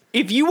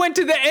 If you went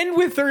to the end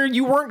with her,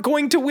 you weren't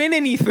going to win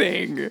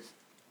anything.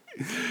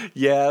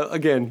 Yeah,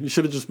 again, you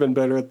should have just been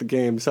better at the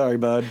game. Sorry,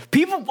 bud.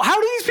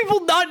 How do these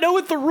people not know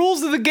what the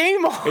rules of the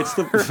game are? It's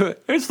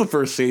the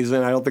first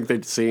season. I don't think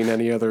they'd seen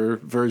any other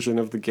version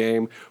of the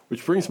game.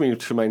 Which brings me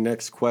to my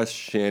next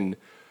question.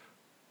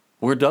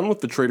 We're done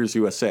with the Traitors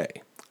USA.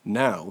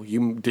 Now,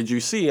 did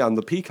you see on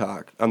the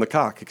cock,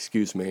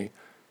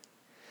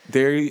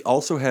 they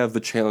also have the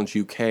Challenge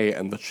UK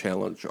and the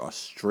Challenge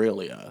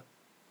Australia.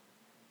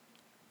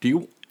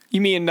 You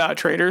mean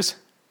Traitors?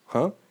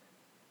 Huh?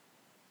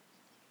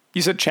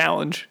 You said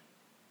challenge.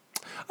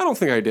 I don't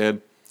think I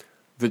did.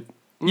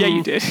 Yeah,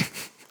 you did.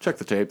 Check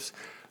the tapes.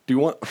 Do you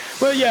want...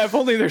 Well, yeah, if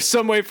only there's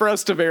some way for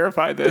us to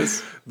verify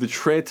this. The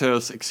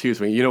Traitors,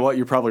 you know what?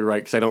 You're probably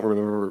right, because I don't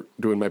remember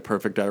doing my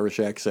perfect Irish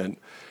accent.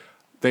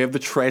 They have the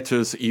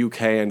Traitors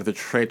UK and the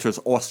Traitors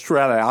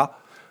Australia.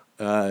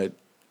 Oh,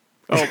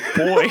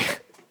 boy.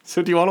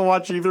 So do you want to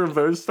watch either of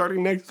those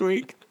starting next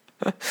week?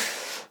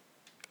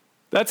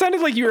 That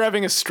sounded like you were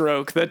having a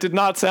stroke. That did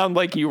not sound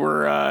like you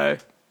were...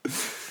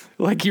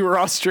 like you were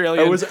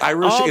Australian. I was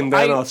Irish and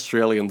then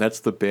Australian.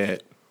 That's the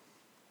bit.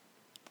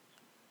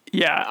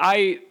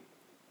 Yeah,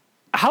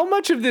 how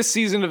much of this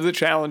season of the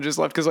challenge is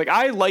left? Because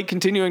I like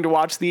continuing to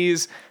watch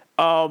these.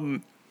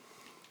 Man,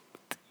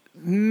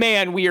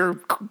 we are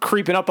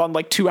creeping up on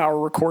 2-hour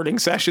recording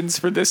sessions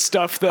for this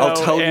stuff, though. I'll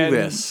tell you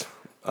this.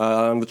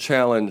 On the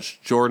challenge,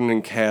 Jordan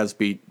and Kaz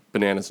beat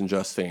Bananas and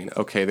Justine.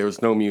 Okay, there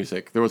was no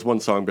music. There was one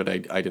song, but I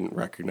didn't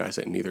recognize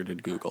it, and neither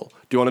did Google.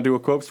 Do you want to do a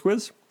quotes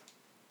quiz?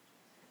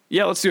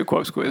 Yeah, let's do a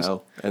quotes quiz.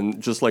 Oh,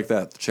 and just like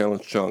that, the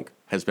challenge chunk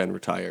has been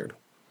retired.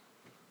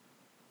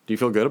 Do you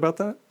feel good about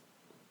that?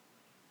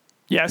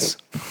 Yes.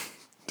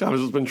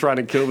 Thomas has been trying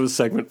to kill this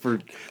segment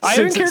I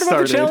haven't cared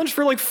about the challenge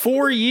for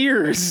 4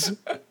 years.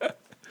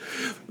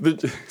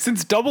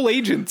 Since Double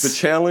Agents. The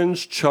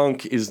challenge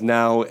chunk is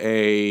now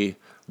the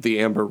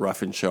Amber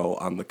Ruffin show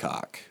on the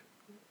cock.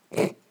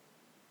 It's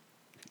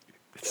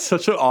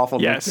such an awful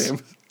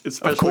nickname.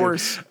 Especially, of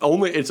course.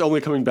 It's only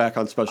coming back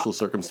on special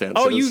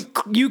circumstances. Oh,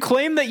 you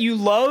claim that you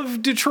love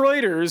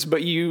Detroiters,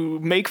 but you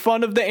make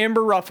fun of the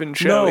Amber Ruffin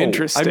show. No,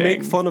 interesting. I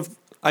make fun of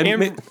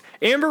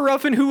Amber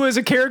Ruffin, who was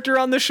a character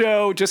on the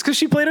show, just because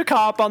she played a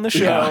cop on the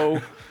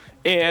show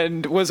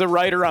and was a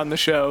writer on the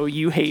show,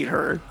 you hate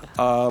her.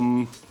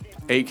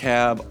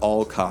 ACAB,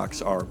 all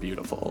cocks are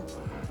beautiful.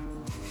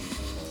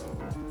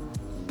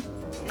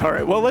 All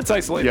right, well, let's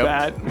isolate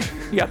that.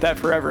 You got that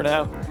forever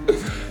now.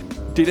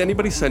 Did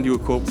anybody send you a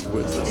quote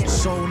quiz this week?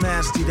 So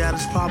nasty that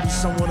it's probably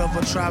somewhat of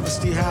a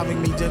travesty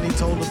having me. Then he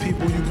told the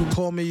people you could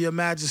call me your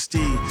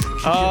majesty.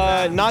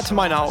 Not to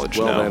my knowledge,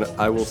 well, then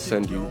I will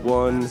send you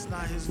one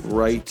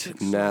right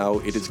now.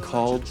 It is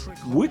called,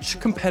 Which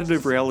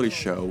Competitive Reality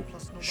Show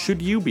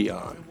Should You Be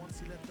On?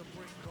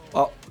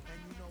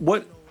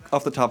 What,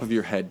 off the top of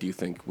your head, do you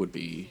think would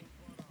be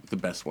the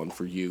best one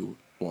for you,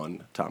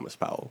 Thomas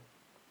Powell?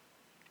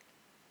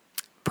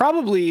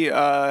 Probably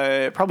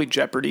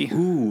Jeopardy.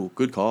 Ooh,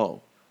 good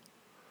call.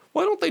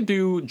 Why don't they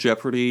do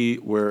Jeopardy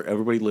where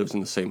everybody lives in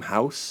the same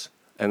house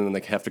and then they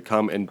have to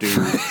come and do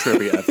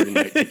trivia every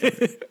night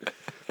together?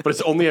 but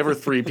it's only ever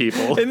 3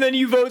 people. And then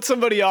you vote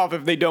somebody off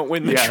if they don't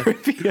win the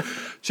trivia.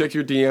 Check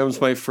your DMs,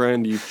 my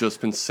friend. You've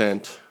just been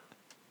sent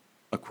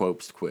a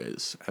Quopes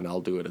quiz, and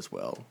I'll do it as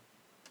well.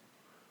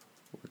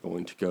 We're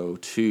going to go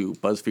to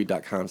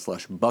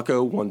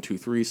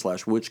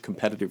BuzzFeed.com/Bucko123/ which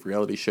competitive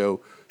reality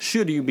show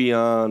should you be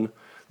on?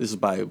 This is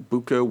by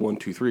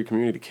Bucko123,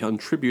 community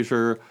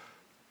contributor,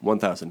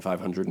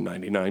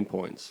 1,599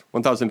 points.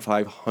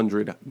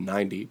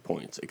 1,590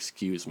 points,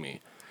 excuse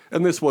me.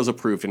 And this was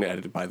approved and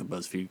edited by the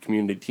BuzzFeed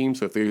community team,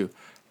 so if there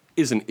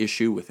is an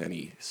issue with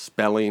any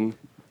spelling,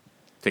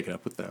 take it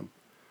up with them.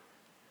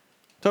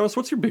 Thomas,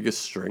 what's your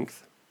biggest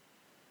strength?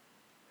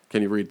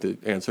 Can you read the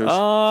answers?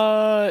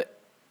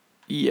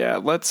 Yeah,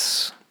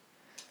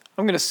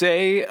 I'm going to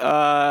say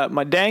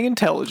my dang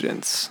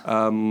intelligence.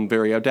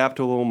 Very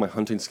adaptable, my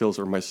hunting skills,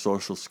 or my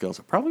social skills.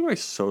 Probably my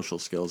social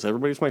skills.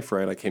 Everybody's my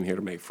friend. I came here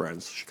to make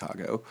friends,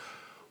 Chicago.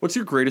 What's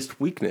your greatest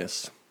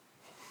weakness?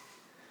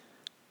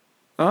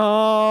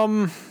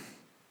 My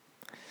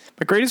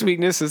greatest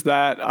weakness is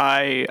that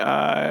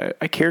I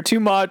care too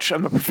much.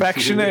 I'm a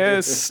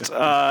perfectionist.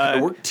 I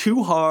work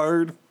too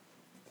hard.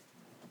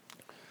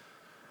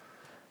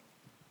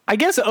 I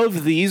guess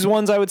of these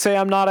ones, I would say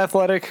I'm not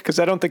athletic because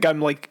I don't think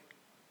I'm like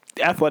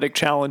athletic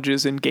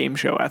challenges in game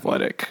show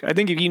athletic. I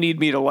think if you need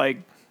me to I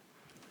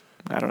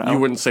don't know. You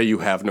wouldn't say you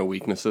have no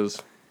weaknesses?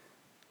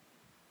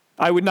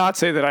 I would not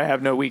say that I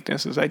have no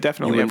weaknesses. I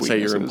definitely have weaknesses. You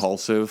wouldn't say you're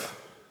impulsive?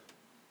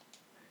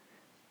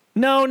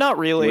 No, not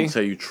really. You wouldn't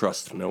say you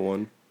trust no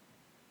one?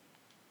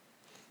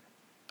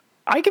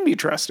 I can be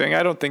trusting.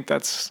 I don't think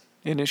that's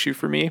an issue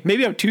for me.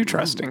 Maybe I'm too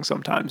trusting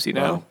sometimes, you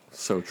know? Wow,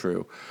 so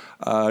true.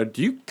 Do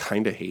you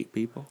kind of hate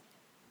people?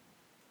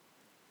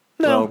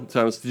 No. Well,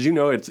 Thomas, did you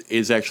know it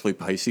is actually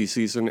Pisces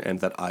season and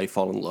that I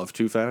fall in love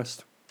too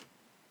fast?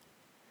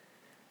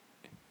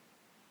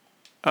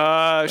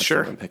 That's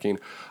sure. what I'm picking.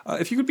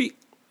 If you could be...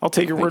 I'll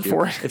take your word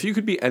for it. If you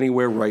could be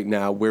anywhere right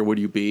now, where would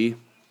you be?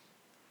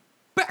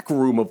 Back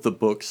room of the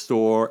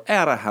bookstore,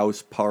 at a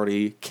house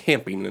party,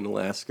 camping in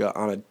Alaska,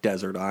 on a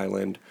desert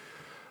island.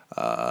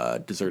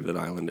 Deserted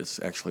island is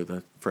actually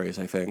the phrase,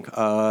 I think.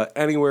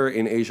 Anywhere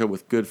in Asia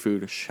with good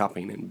food,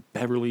 shopping in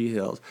Beverly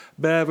Hills.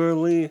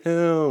 Beverly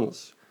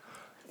Hills.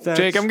 That's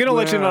Jake, I'm going to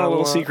let you in on a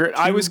little secret.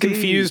 I was be.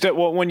 confused at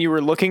what one you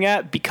were looking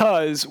at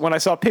because when I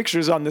saw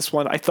pictures on this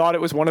one, I thought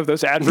it was one of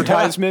those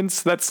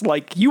advertisements that's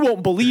like, you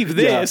won't believe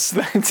this,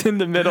 that's in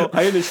the middle.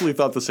 I initially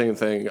thought the same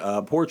thing.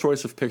 Poor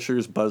choice of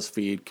pictures,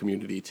 BuzzFeed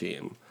community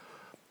team.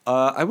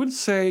 I would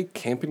say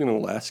camping in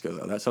Alaska,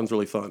 though. That sounds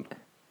really fun.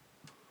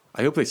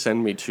 I hope they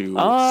send me to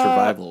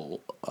Survival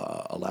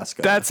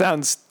Alaska. That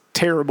sounds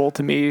terrible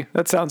to me.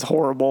 That sounds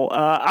horrible.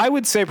 I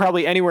would say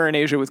probably anywhere in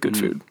Asia with good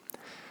food.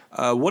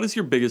 What is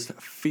your biggest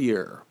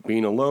fear?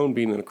 Being alone,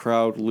 being in a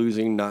crowd,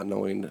 losing, not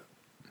knowing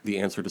the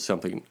answer to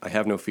something. I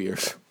have no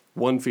fears.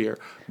 One fear,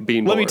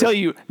 being bored. Let me tell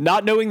you,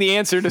 not knowing the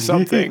answer to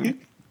something.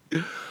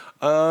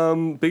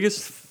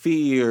 Biggest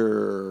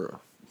fear.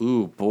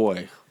 Ooh,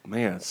 boy.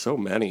 Man, so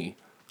many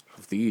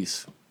of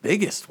these.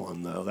 Biggest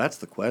one, though. That's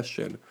the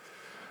question.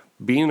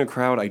 Being in a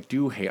crowd, I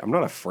do hate. I'm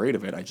not afraid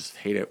of it. I just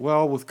hate it.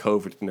 Well, with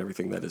COVID and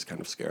everything, that is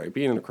kind of scary.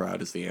 Being in a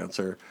crowd is the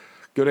answer.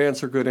 Good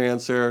answer, good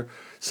answer.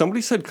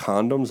 Somebody said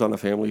condoms on a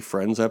Family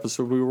Friends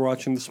episode we were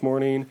watching this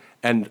morning,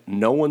 and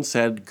no one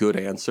said good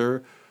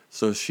answer.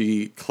 So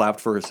she clapped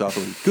for herself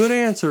and went, good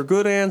answer,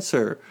 good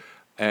answer.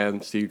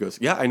 And Steve goes,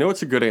 yeah, I know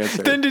it's a good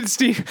answer. Then did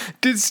Steve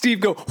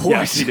go, what?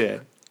 Yes, he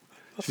did.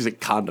 She's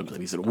like, condoms. And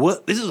he said,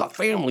 what? This is a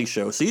family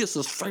show. See, it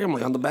says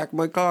family on the back of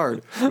my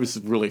card. It was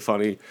really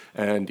funny.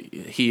 And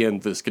he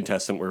and this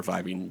contestant were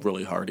vibing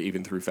really hard,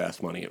 even through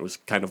Fast Money. It was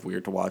kind of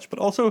weird to watch, but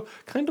also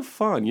kind of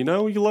fun. You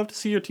know, you love to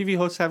see your TV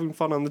hosts having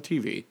fun on the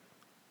TV.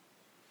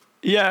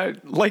 Yeah,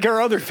 like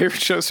our other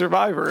favorite show,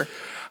 Survivor.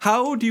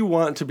 How do you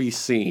want to be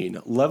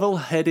seen?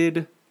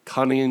 Level-headed,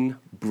 cunning,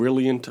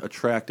 brilliant,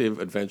 attractive,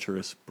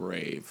 adventurous,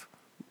 brave.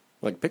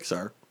 Like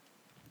Pixar.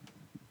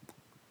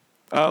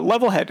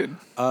 Level-headed.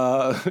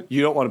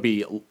 You don't want to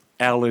be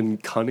Alan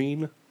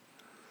Cunning?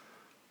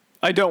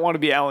 I don't want to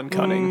be Alan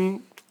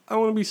Cunning. I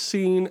want to be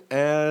seen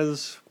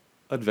as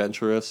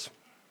adventurous.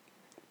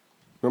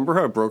 Remember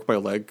how I broke my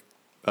leg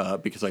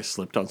because I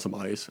slipped on some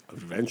ice?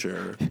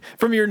 Adventure.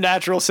 From your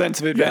natural sense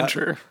of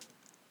adventure.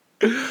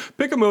 Yeah.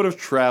 Pick a mode of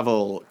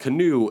travel.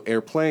 Canoe,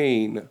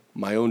 airplane,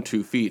 my own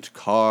 2 feet,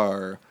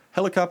 car,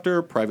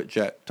 helicopter, private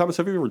jet. Thomas,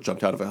 have you ever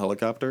jumped out of a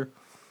helicopter?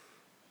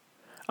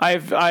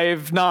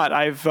 I've not.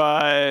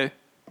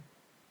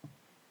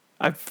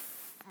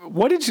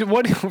 What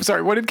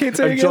did Kate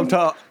say again?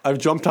 I've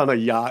jumped on a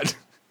yacht.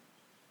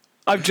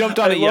 I've jumped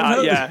on a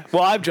yacht, yeah.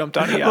 Well, I've jumped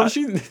on a yacht. Well,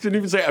 she didn't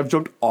even say I've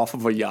jumped off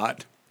of a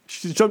yacht.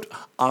 She jumped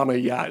on a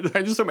yacht.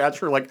 I just imagine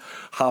her like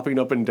hopping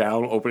up and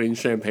down, opening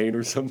champagne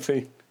or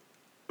something.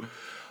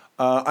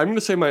 I'm going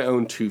to say my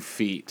own 2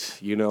 feet.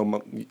 You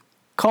know,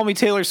 call me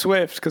Taylor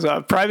Swift because I'm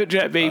a private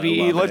jet,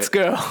 baby. Let's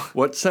go.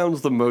 What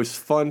sounds the most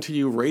fun to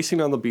you? Racing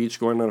on the beach,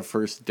 going on a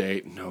first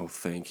date? No,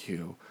 thank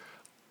you.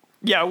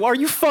 Yeah, well, are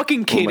you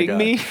fucking kidding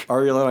me?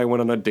 Ariel and I went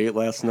on a date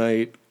last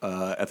night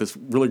at this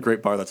really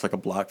great bar that's like a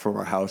block from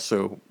our house.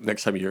 So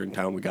next time you're in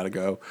town, we got to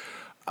go.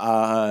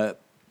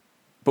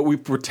 But we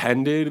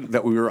pretended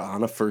that we were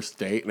on a first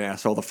date and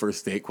asked all the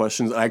first date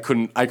questions. I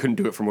couldn't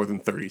do it for more than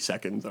 30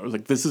 seconds. I was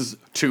like, this is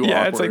too awkward.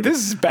 Yeah, it's like, this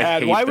is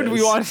bad. Why would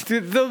we want to?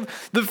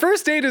 The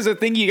first date is a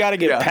thing you got to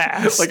get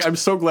past. Like, I'm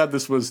so glad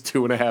this was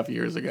 2.5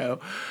 years ago.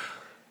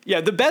 Yeah,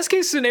 the best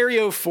case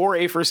scenario for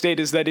a first date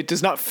is that it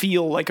does not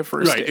feel like a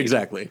first date. Right,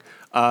 exactly.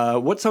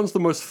 What sounds the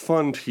most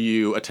fun to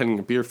you? Attending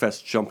a beer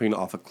fest, jumping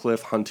off a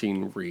cliff,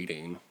 hunting,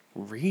 reading.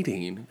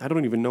 Reading? I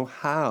don't even know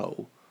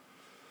how.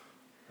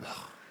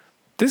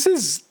 This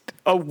is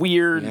a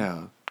weird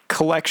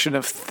collection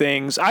of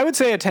things. I would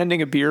say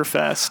attending a beer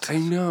fest. I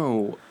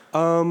know.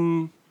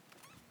 I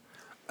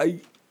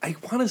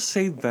want to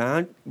say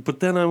that,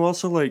 but then I'm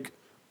also like,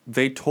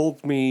 I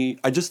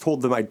just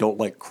told them I don't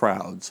like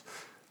crowds.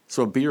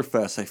 So a beer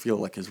fest, I feel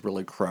like, is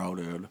really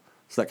crowded.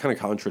 So that kind of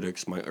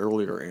contradicts my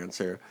earlier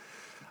answer.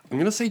 I'm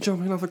going to say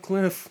jumping off a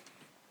cliff.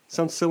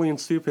 Sounds silly and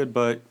stupid,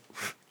 but,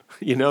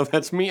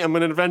 that's me. I'm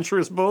an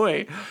adventurous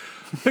boy.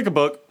 Pick a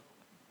book.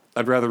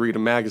 I'd rather read a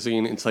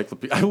magazine,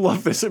 encyclopedia. I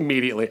love this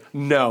immediately.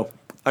 No,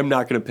 I'm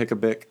not going to pick a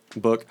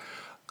book.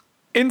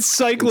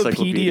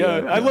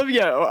 Encyclopedia. Yeah. I love,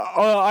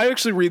 I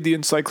actually read the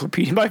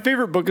encyclopedia. My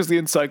favorite book is the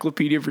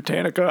Encyclopedia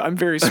Britannica. I'm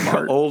very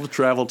smart. Old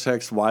travel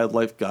text,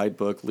 wildlife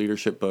guidebook,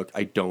 leadership book.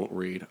 I don't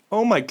read.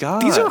 Oh my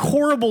God. These are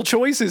horrible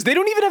choices. They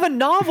don't even have a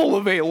novel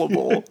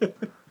available.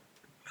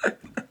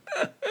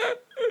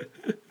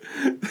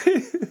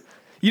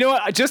 You know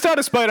what? Just out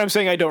of spite, I'm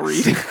saying I don't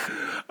read.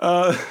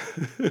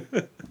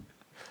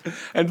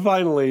 And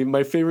finally,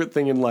 my favorite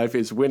thing in life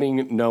is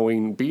winning,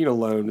 knowing, being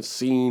alone,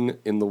 seeing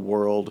in the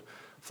world,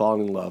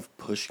 falling in love,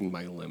 pushing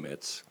my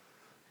limits.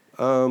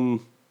 Seeing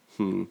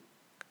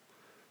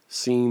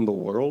the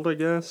world, I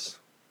guess.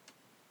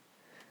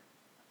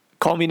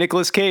 Call me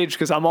Nicolas Cage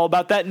because I'm all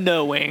about that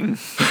knowing.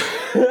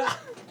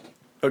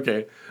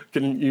 Okay.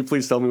 Can you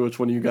please tell me which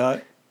one you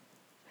got?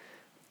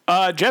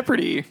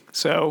 Jeopardy.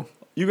 So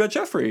You got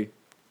Jeffrey.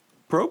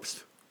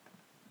 Probst?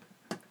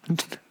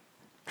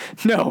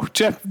 No,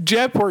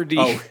 Jeopardy.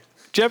 Oh.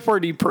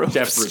 Jeopardy Probst.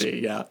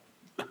 Jeopardy, yeah.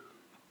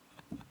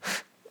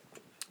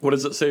 What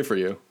does it say for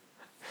you?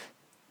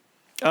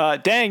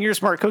 Dang, you're a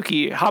smart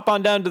cookie. Hop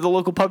on down to the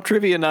local pub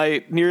trivia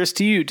night nearest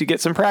to you to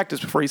get some practice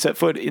before you set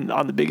foot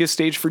on the biggest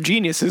stage for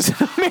geniuses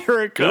in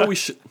America. No,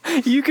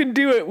 You can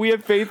do it. We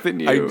have faith in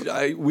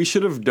you. We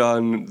should have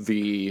done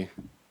the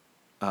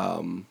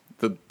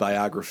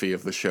biography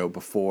of the show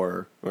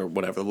before, or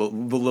whatever, the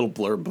little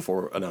blurb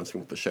before announcing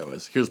what the show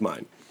is. Here's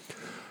mine.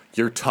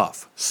 You're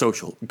tough,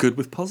 social, good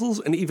with puzzles,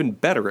 and even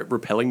better at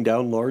rappelling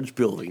down large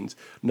buildings.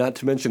 Not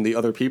to mention the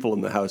other people in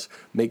the house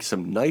make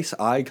some nice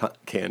eye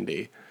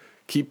candy.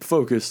 Keep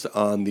focused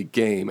on the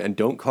game and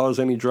don't cause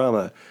any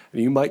drama.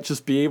 And you might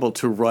just be able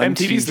to run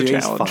MTV's the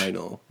TJ's challenge.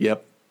 final.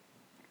 Yep.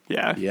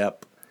 Yeah.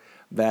 Yep.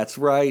 That's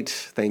right.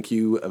 Thank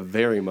you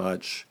very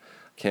much.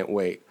 Can't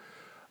wait.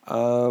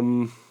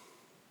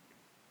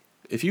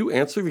 If you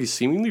answer these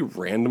seemingly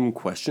random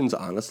questions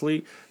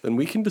honestly, then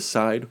we can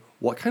decide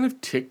what kind of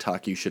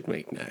TikTok you should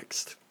make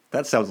next.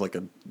 That sounds like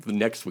the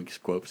next week's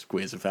Quotes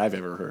quiz if I've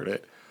ever heard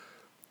it.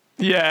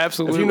 Yeah,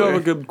 absolutely. If you know of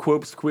a good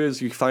Quotes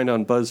quiz you can find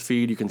on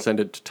BuzzFeed, you can send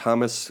it to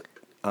Thomas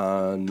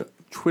on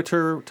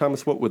Twitter.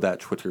 Thomas, what would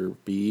that Twitter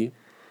be?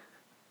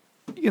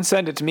 You can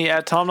send it to me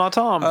at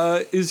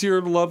TomNotTom. Is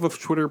your love of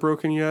Twitter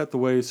broken yet, the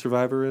way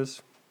Survivor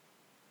is?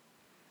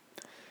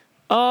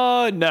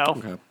 No.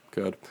 Okay,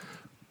 good.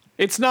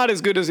 It's not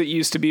as good as it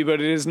used to be,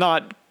 but it has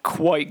not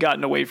quite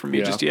gotten away from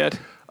me just yet.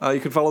 You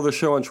can follow the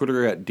show on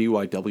Twitter at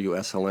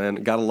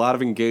DYWSLN. Got a lot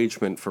of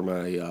engagement for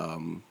my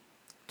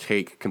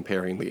take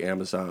comparing the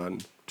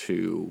Amazon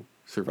to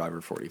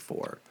Survivor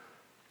 44.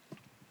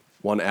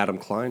 One Adam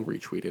Klein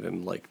retweeted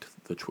and liked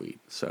the tweet,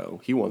 so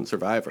he won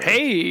Survivor.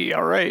 Hey,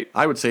 all right.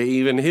 I would say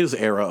even his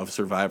era of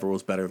Survivor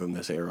was better than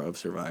this era of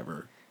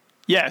Survivor.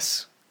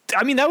 Yes.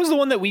 I mean, that was the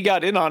one that we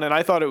got in on, and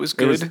I thought it was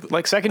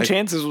good. Second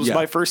Chances was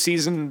my first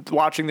season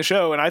watching the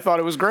show, and I thought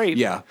it was great.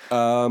 Yeah.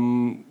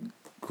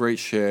 Great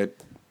shit.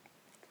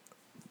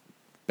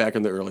 Back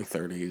in the early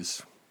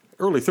 30s.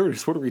 Early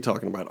 30s? What are we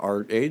talking about?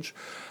 Our age?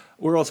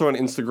 We're also on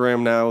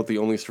Instagram now, The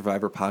Only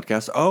Survivor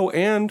Podcast. Oh,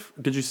 and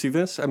did you see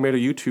this? I made a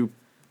YouTube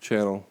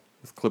channel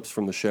with clips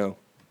from the show.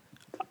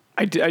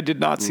 I did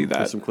not see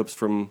that. Some clips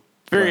from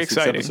very last week's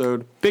exciting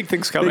episode. Big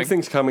things coming. Big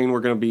things coming. We're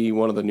going to be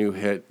one of the new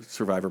hit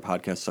Survivor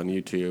podcasts on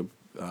YouTube.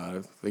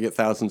 They get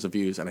thousands of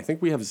views, and I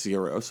think we have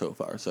 0 so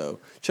far. So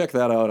check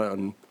that out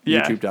on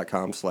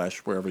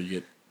youtube.com/wherever you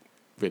get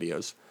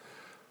videos.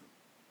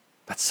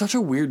 That's such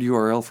a weird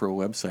URL for a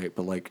website,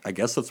 but I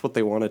guess that's what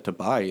they wanted to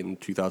buy in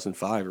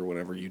 2005 or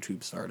whenever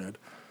YouTube started.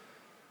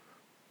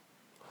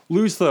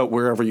 Lose the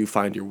wherever you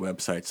find your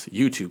websites.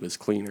 YouTube is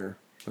cleaner.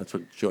 That's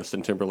what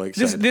Justin Timberlake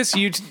said. This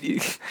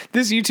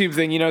YouTube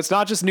thing, it's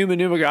not just Numa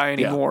Numa Guy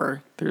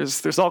anymore. Yeah.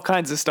 There's all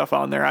kinds of stuff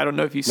on there. I don't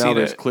know if you've seen it. Now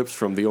there's clips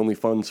from the Only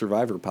Fun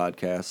Survivor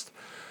podcast.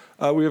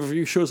 We have a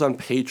few shows on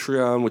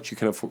Patreon, which you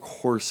can, of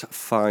course,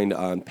 find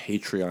on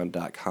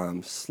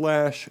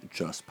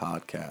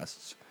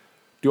patreon.com/justpodcasts.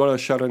 Do you want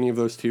to shout any of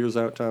those tiers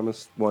out,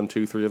 Thomas? 1,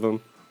 2, 3 of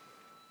them?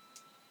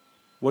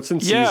 What's in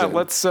season? Yeah,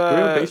 let's... Do we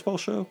have a baseball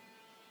show?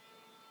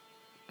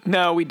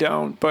 No, we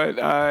don't, but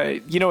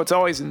it's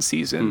always in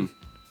season.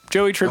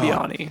 Joey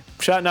Tribbiani.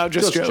 Shouting out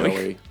just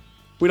Joey.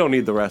 We don't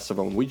need the rest of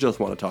them. We just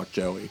want to talk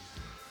Joey.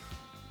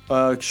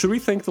 Should we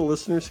thank the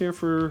listeners here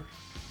for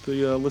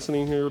the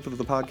listening here to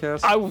the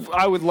podcast?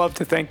 I would love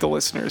to thank the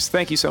listeners.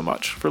 Thank you so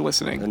much for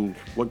listening. And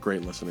what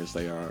great listeners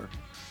they are.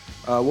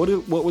 What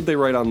would they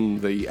write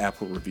on the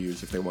Apple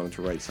reviews if they wanted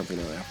to write something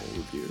on Apple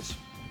reviews?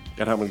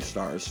 And how many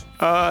stars?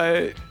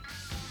 I'll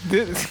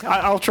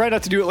try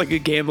not to do it like a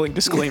gambling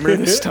disclaimer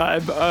this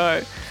time.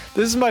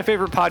 This is my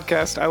favorite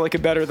podcast. I like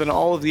it better than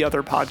all of the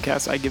other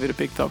podcasts. I give it a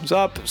big thumbs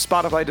up.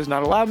 Spotify does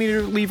not allow me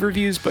to leave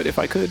reviews, but if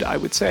I could, I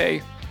would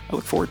say I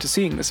look forward to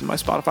seeing this in my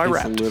Spotify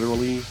Wrapped. It's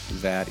literally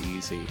that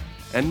easy.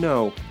 And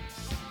no,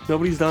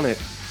 nobody's done it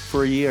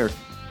for a year.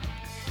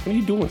 What are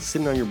you doing,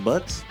 sitting on your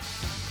butts?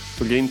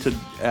 Forgetting to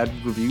add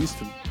reviews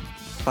to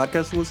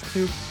podcasts to listen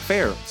to?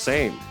 Fair,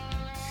 same.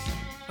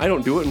 I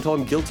don't do it until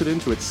I'm guilted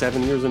into it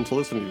 7 years into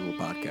listening to a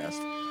podcast.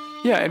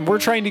 Yeah, and we're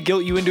trying to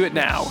guilt you into it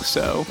now,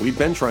 so... We've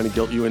been trying to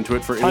guilt you into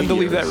it for 8 years. Time to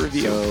leave that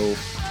review. So,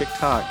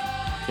 TikTok,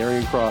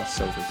 carrying cross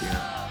over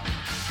here.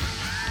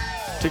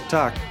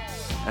 TikTok,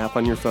 app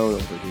on your phone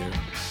over here.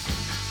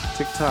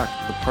 TikTok,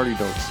 the party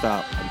don't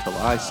stop until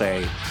I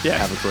say,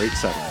 have a great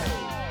Sunday.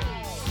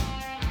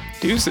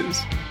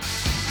 Deuces.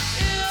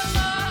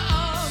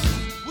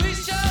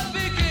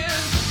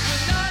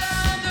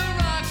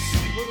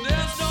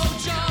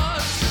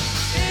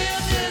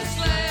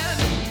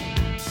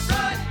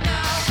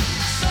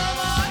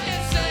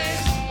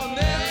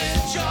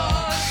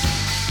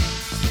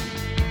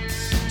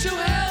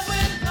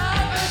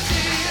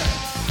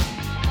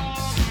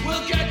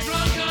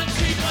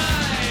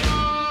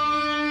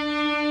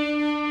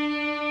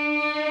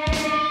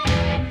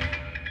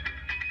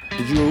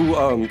 Did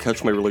you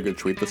catch my really good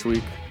tweet this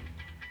week?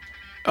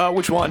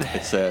 Which one?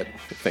 It said,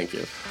 thank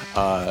you.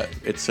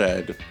 It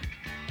said,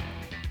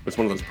 it's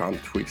one of those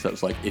prompt tweets that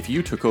was like, if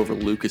you took over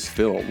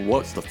Lucasfilm,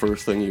 what's the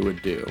first thing you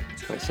would do?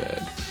 I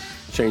said,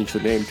 change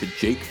the name to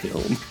Jake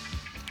Film.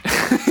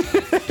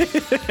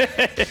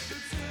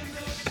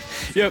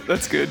 Yep,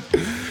 that's good.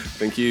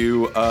 Thank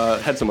you.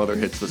 Had some other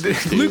hits this week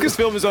too.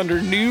 Lucasfilm is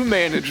under new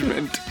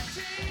management.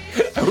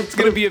 It's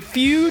going to be a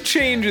few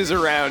changes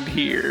around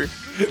here.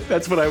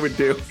 That's what I would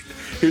do.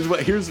 Here's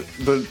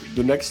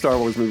the next Star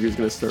Wars movie is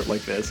going to start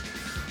like this.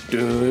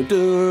 Duh,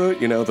 duh,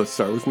 the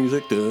Star Wars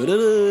music. Duh, duh,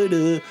 duh,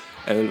 duh,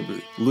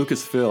 and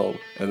Lucasfilm,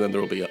 and then there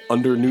will be an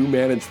under new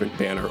management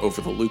banner over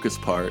the Lucas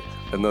part,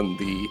 and then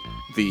the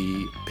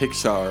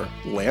Pixar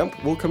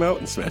lamp will come out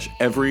and smash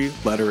every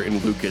letter in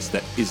Lucas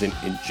that isn't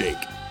in Jake,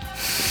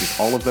 which is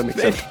all of them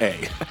except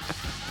A.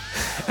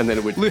 And then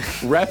it would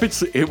wrap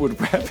its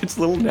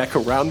little neck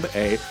around the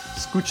A,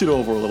 scooch it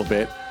over a little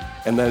bit,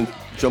 and then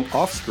jump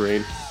off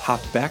screen, hop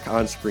back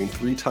on screen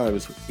 3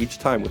 times, each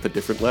time with a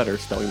different letter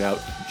spelling out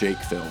Jake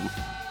Film.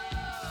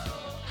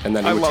 And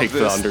then it would take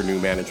the under new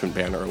management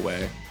banner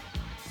away.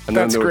 And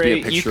then there would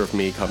be a picture of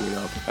me coming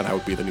up, and I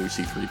would be the new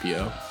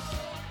C-3PO.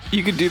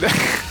 You could do that.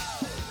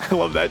 I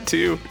love that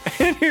too.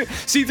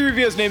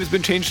 C-3PO's name has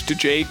been changed to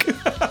Jake.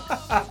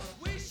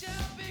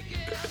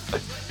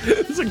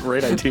 It's a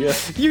great idea.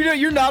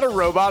 You're not a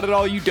robot at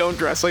all. You don't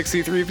dress like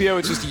C-3PO.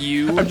 It's just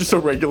you. I'm just a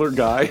regular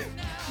guy.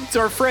 It's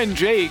our friend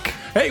Jake.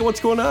 Hey, what's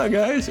going on,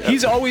 guys?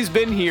 He's always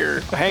been here,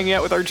 hanging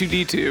out with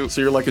R2-D2.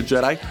 So you're like a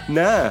Jedi?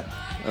 Nah.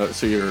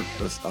 So you're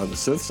on the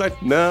Sith side?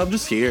 No, I'm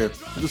just here.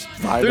 I'm just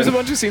vibing. There's a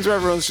bunch of scenes where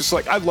everyone's just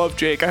like, I love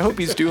Jake. I hope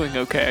he's doing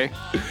okay.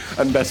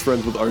 I'm best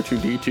friends with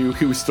R2-D2,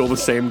 who's still the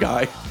same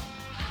guy.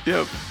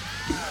 Yep.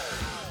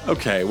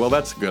 Okay, well,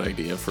 that's a good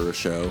idea for a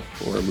show,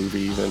 or a movie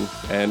even.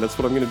 And that's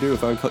what I'm going to do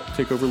if I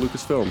take over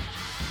Lucasfilm.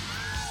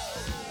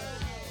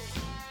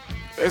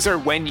 Or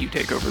when you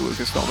take over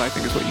Lucasfilm, I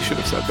think is what you should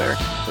have said there.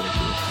 Thank you.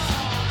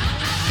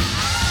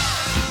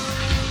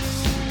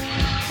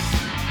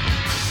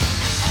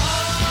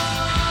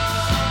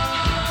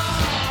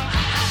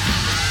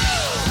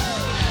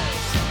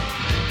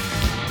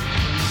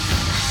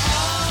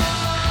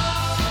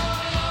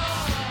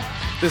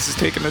 This is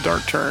taking a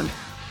dark turn.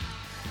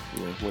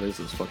 Yeah, what is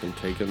this, fucking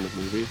Taken, the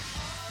movie?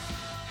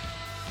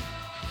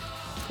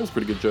 That's a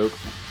pretty good joke.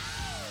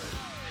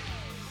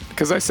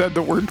 Because I said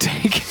the word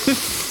taken.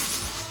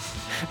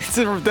 It's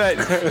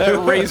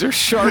that razor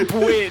sharp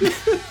wit.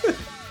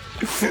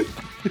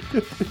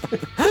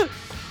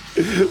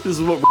 This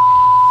is what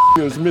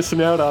was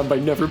missing out on by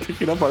never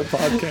picking up our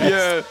podcast.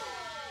 Yeah.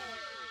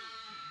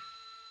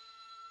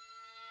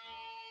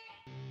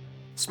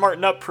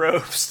 Smarten up,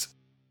 Probst.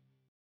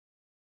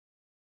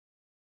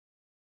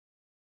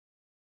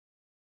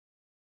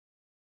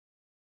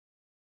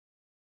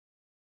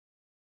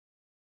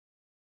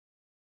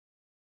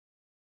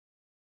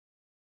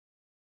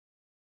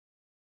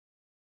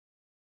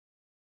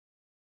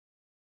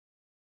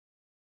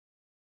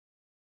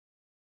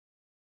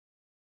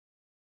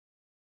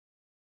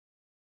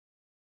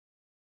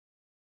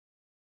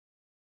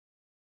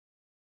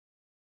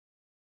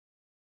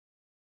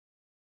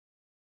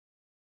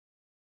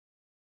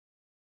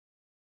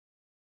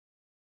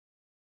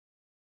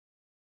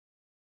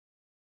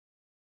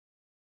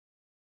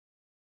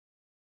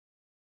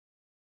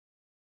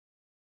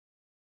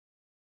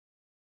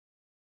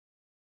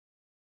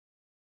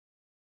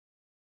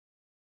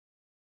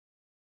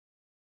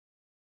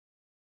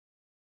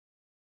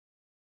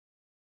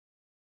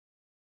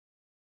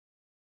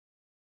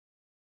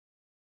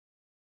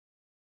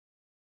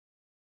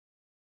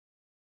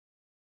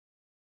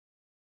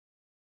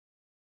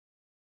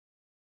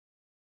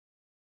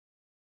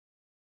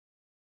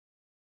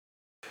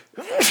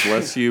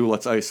 Bless you.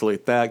 Let's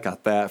isolate that.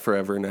 Got that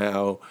forever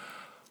now.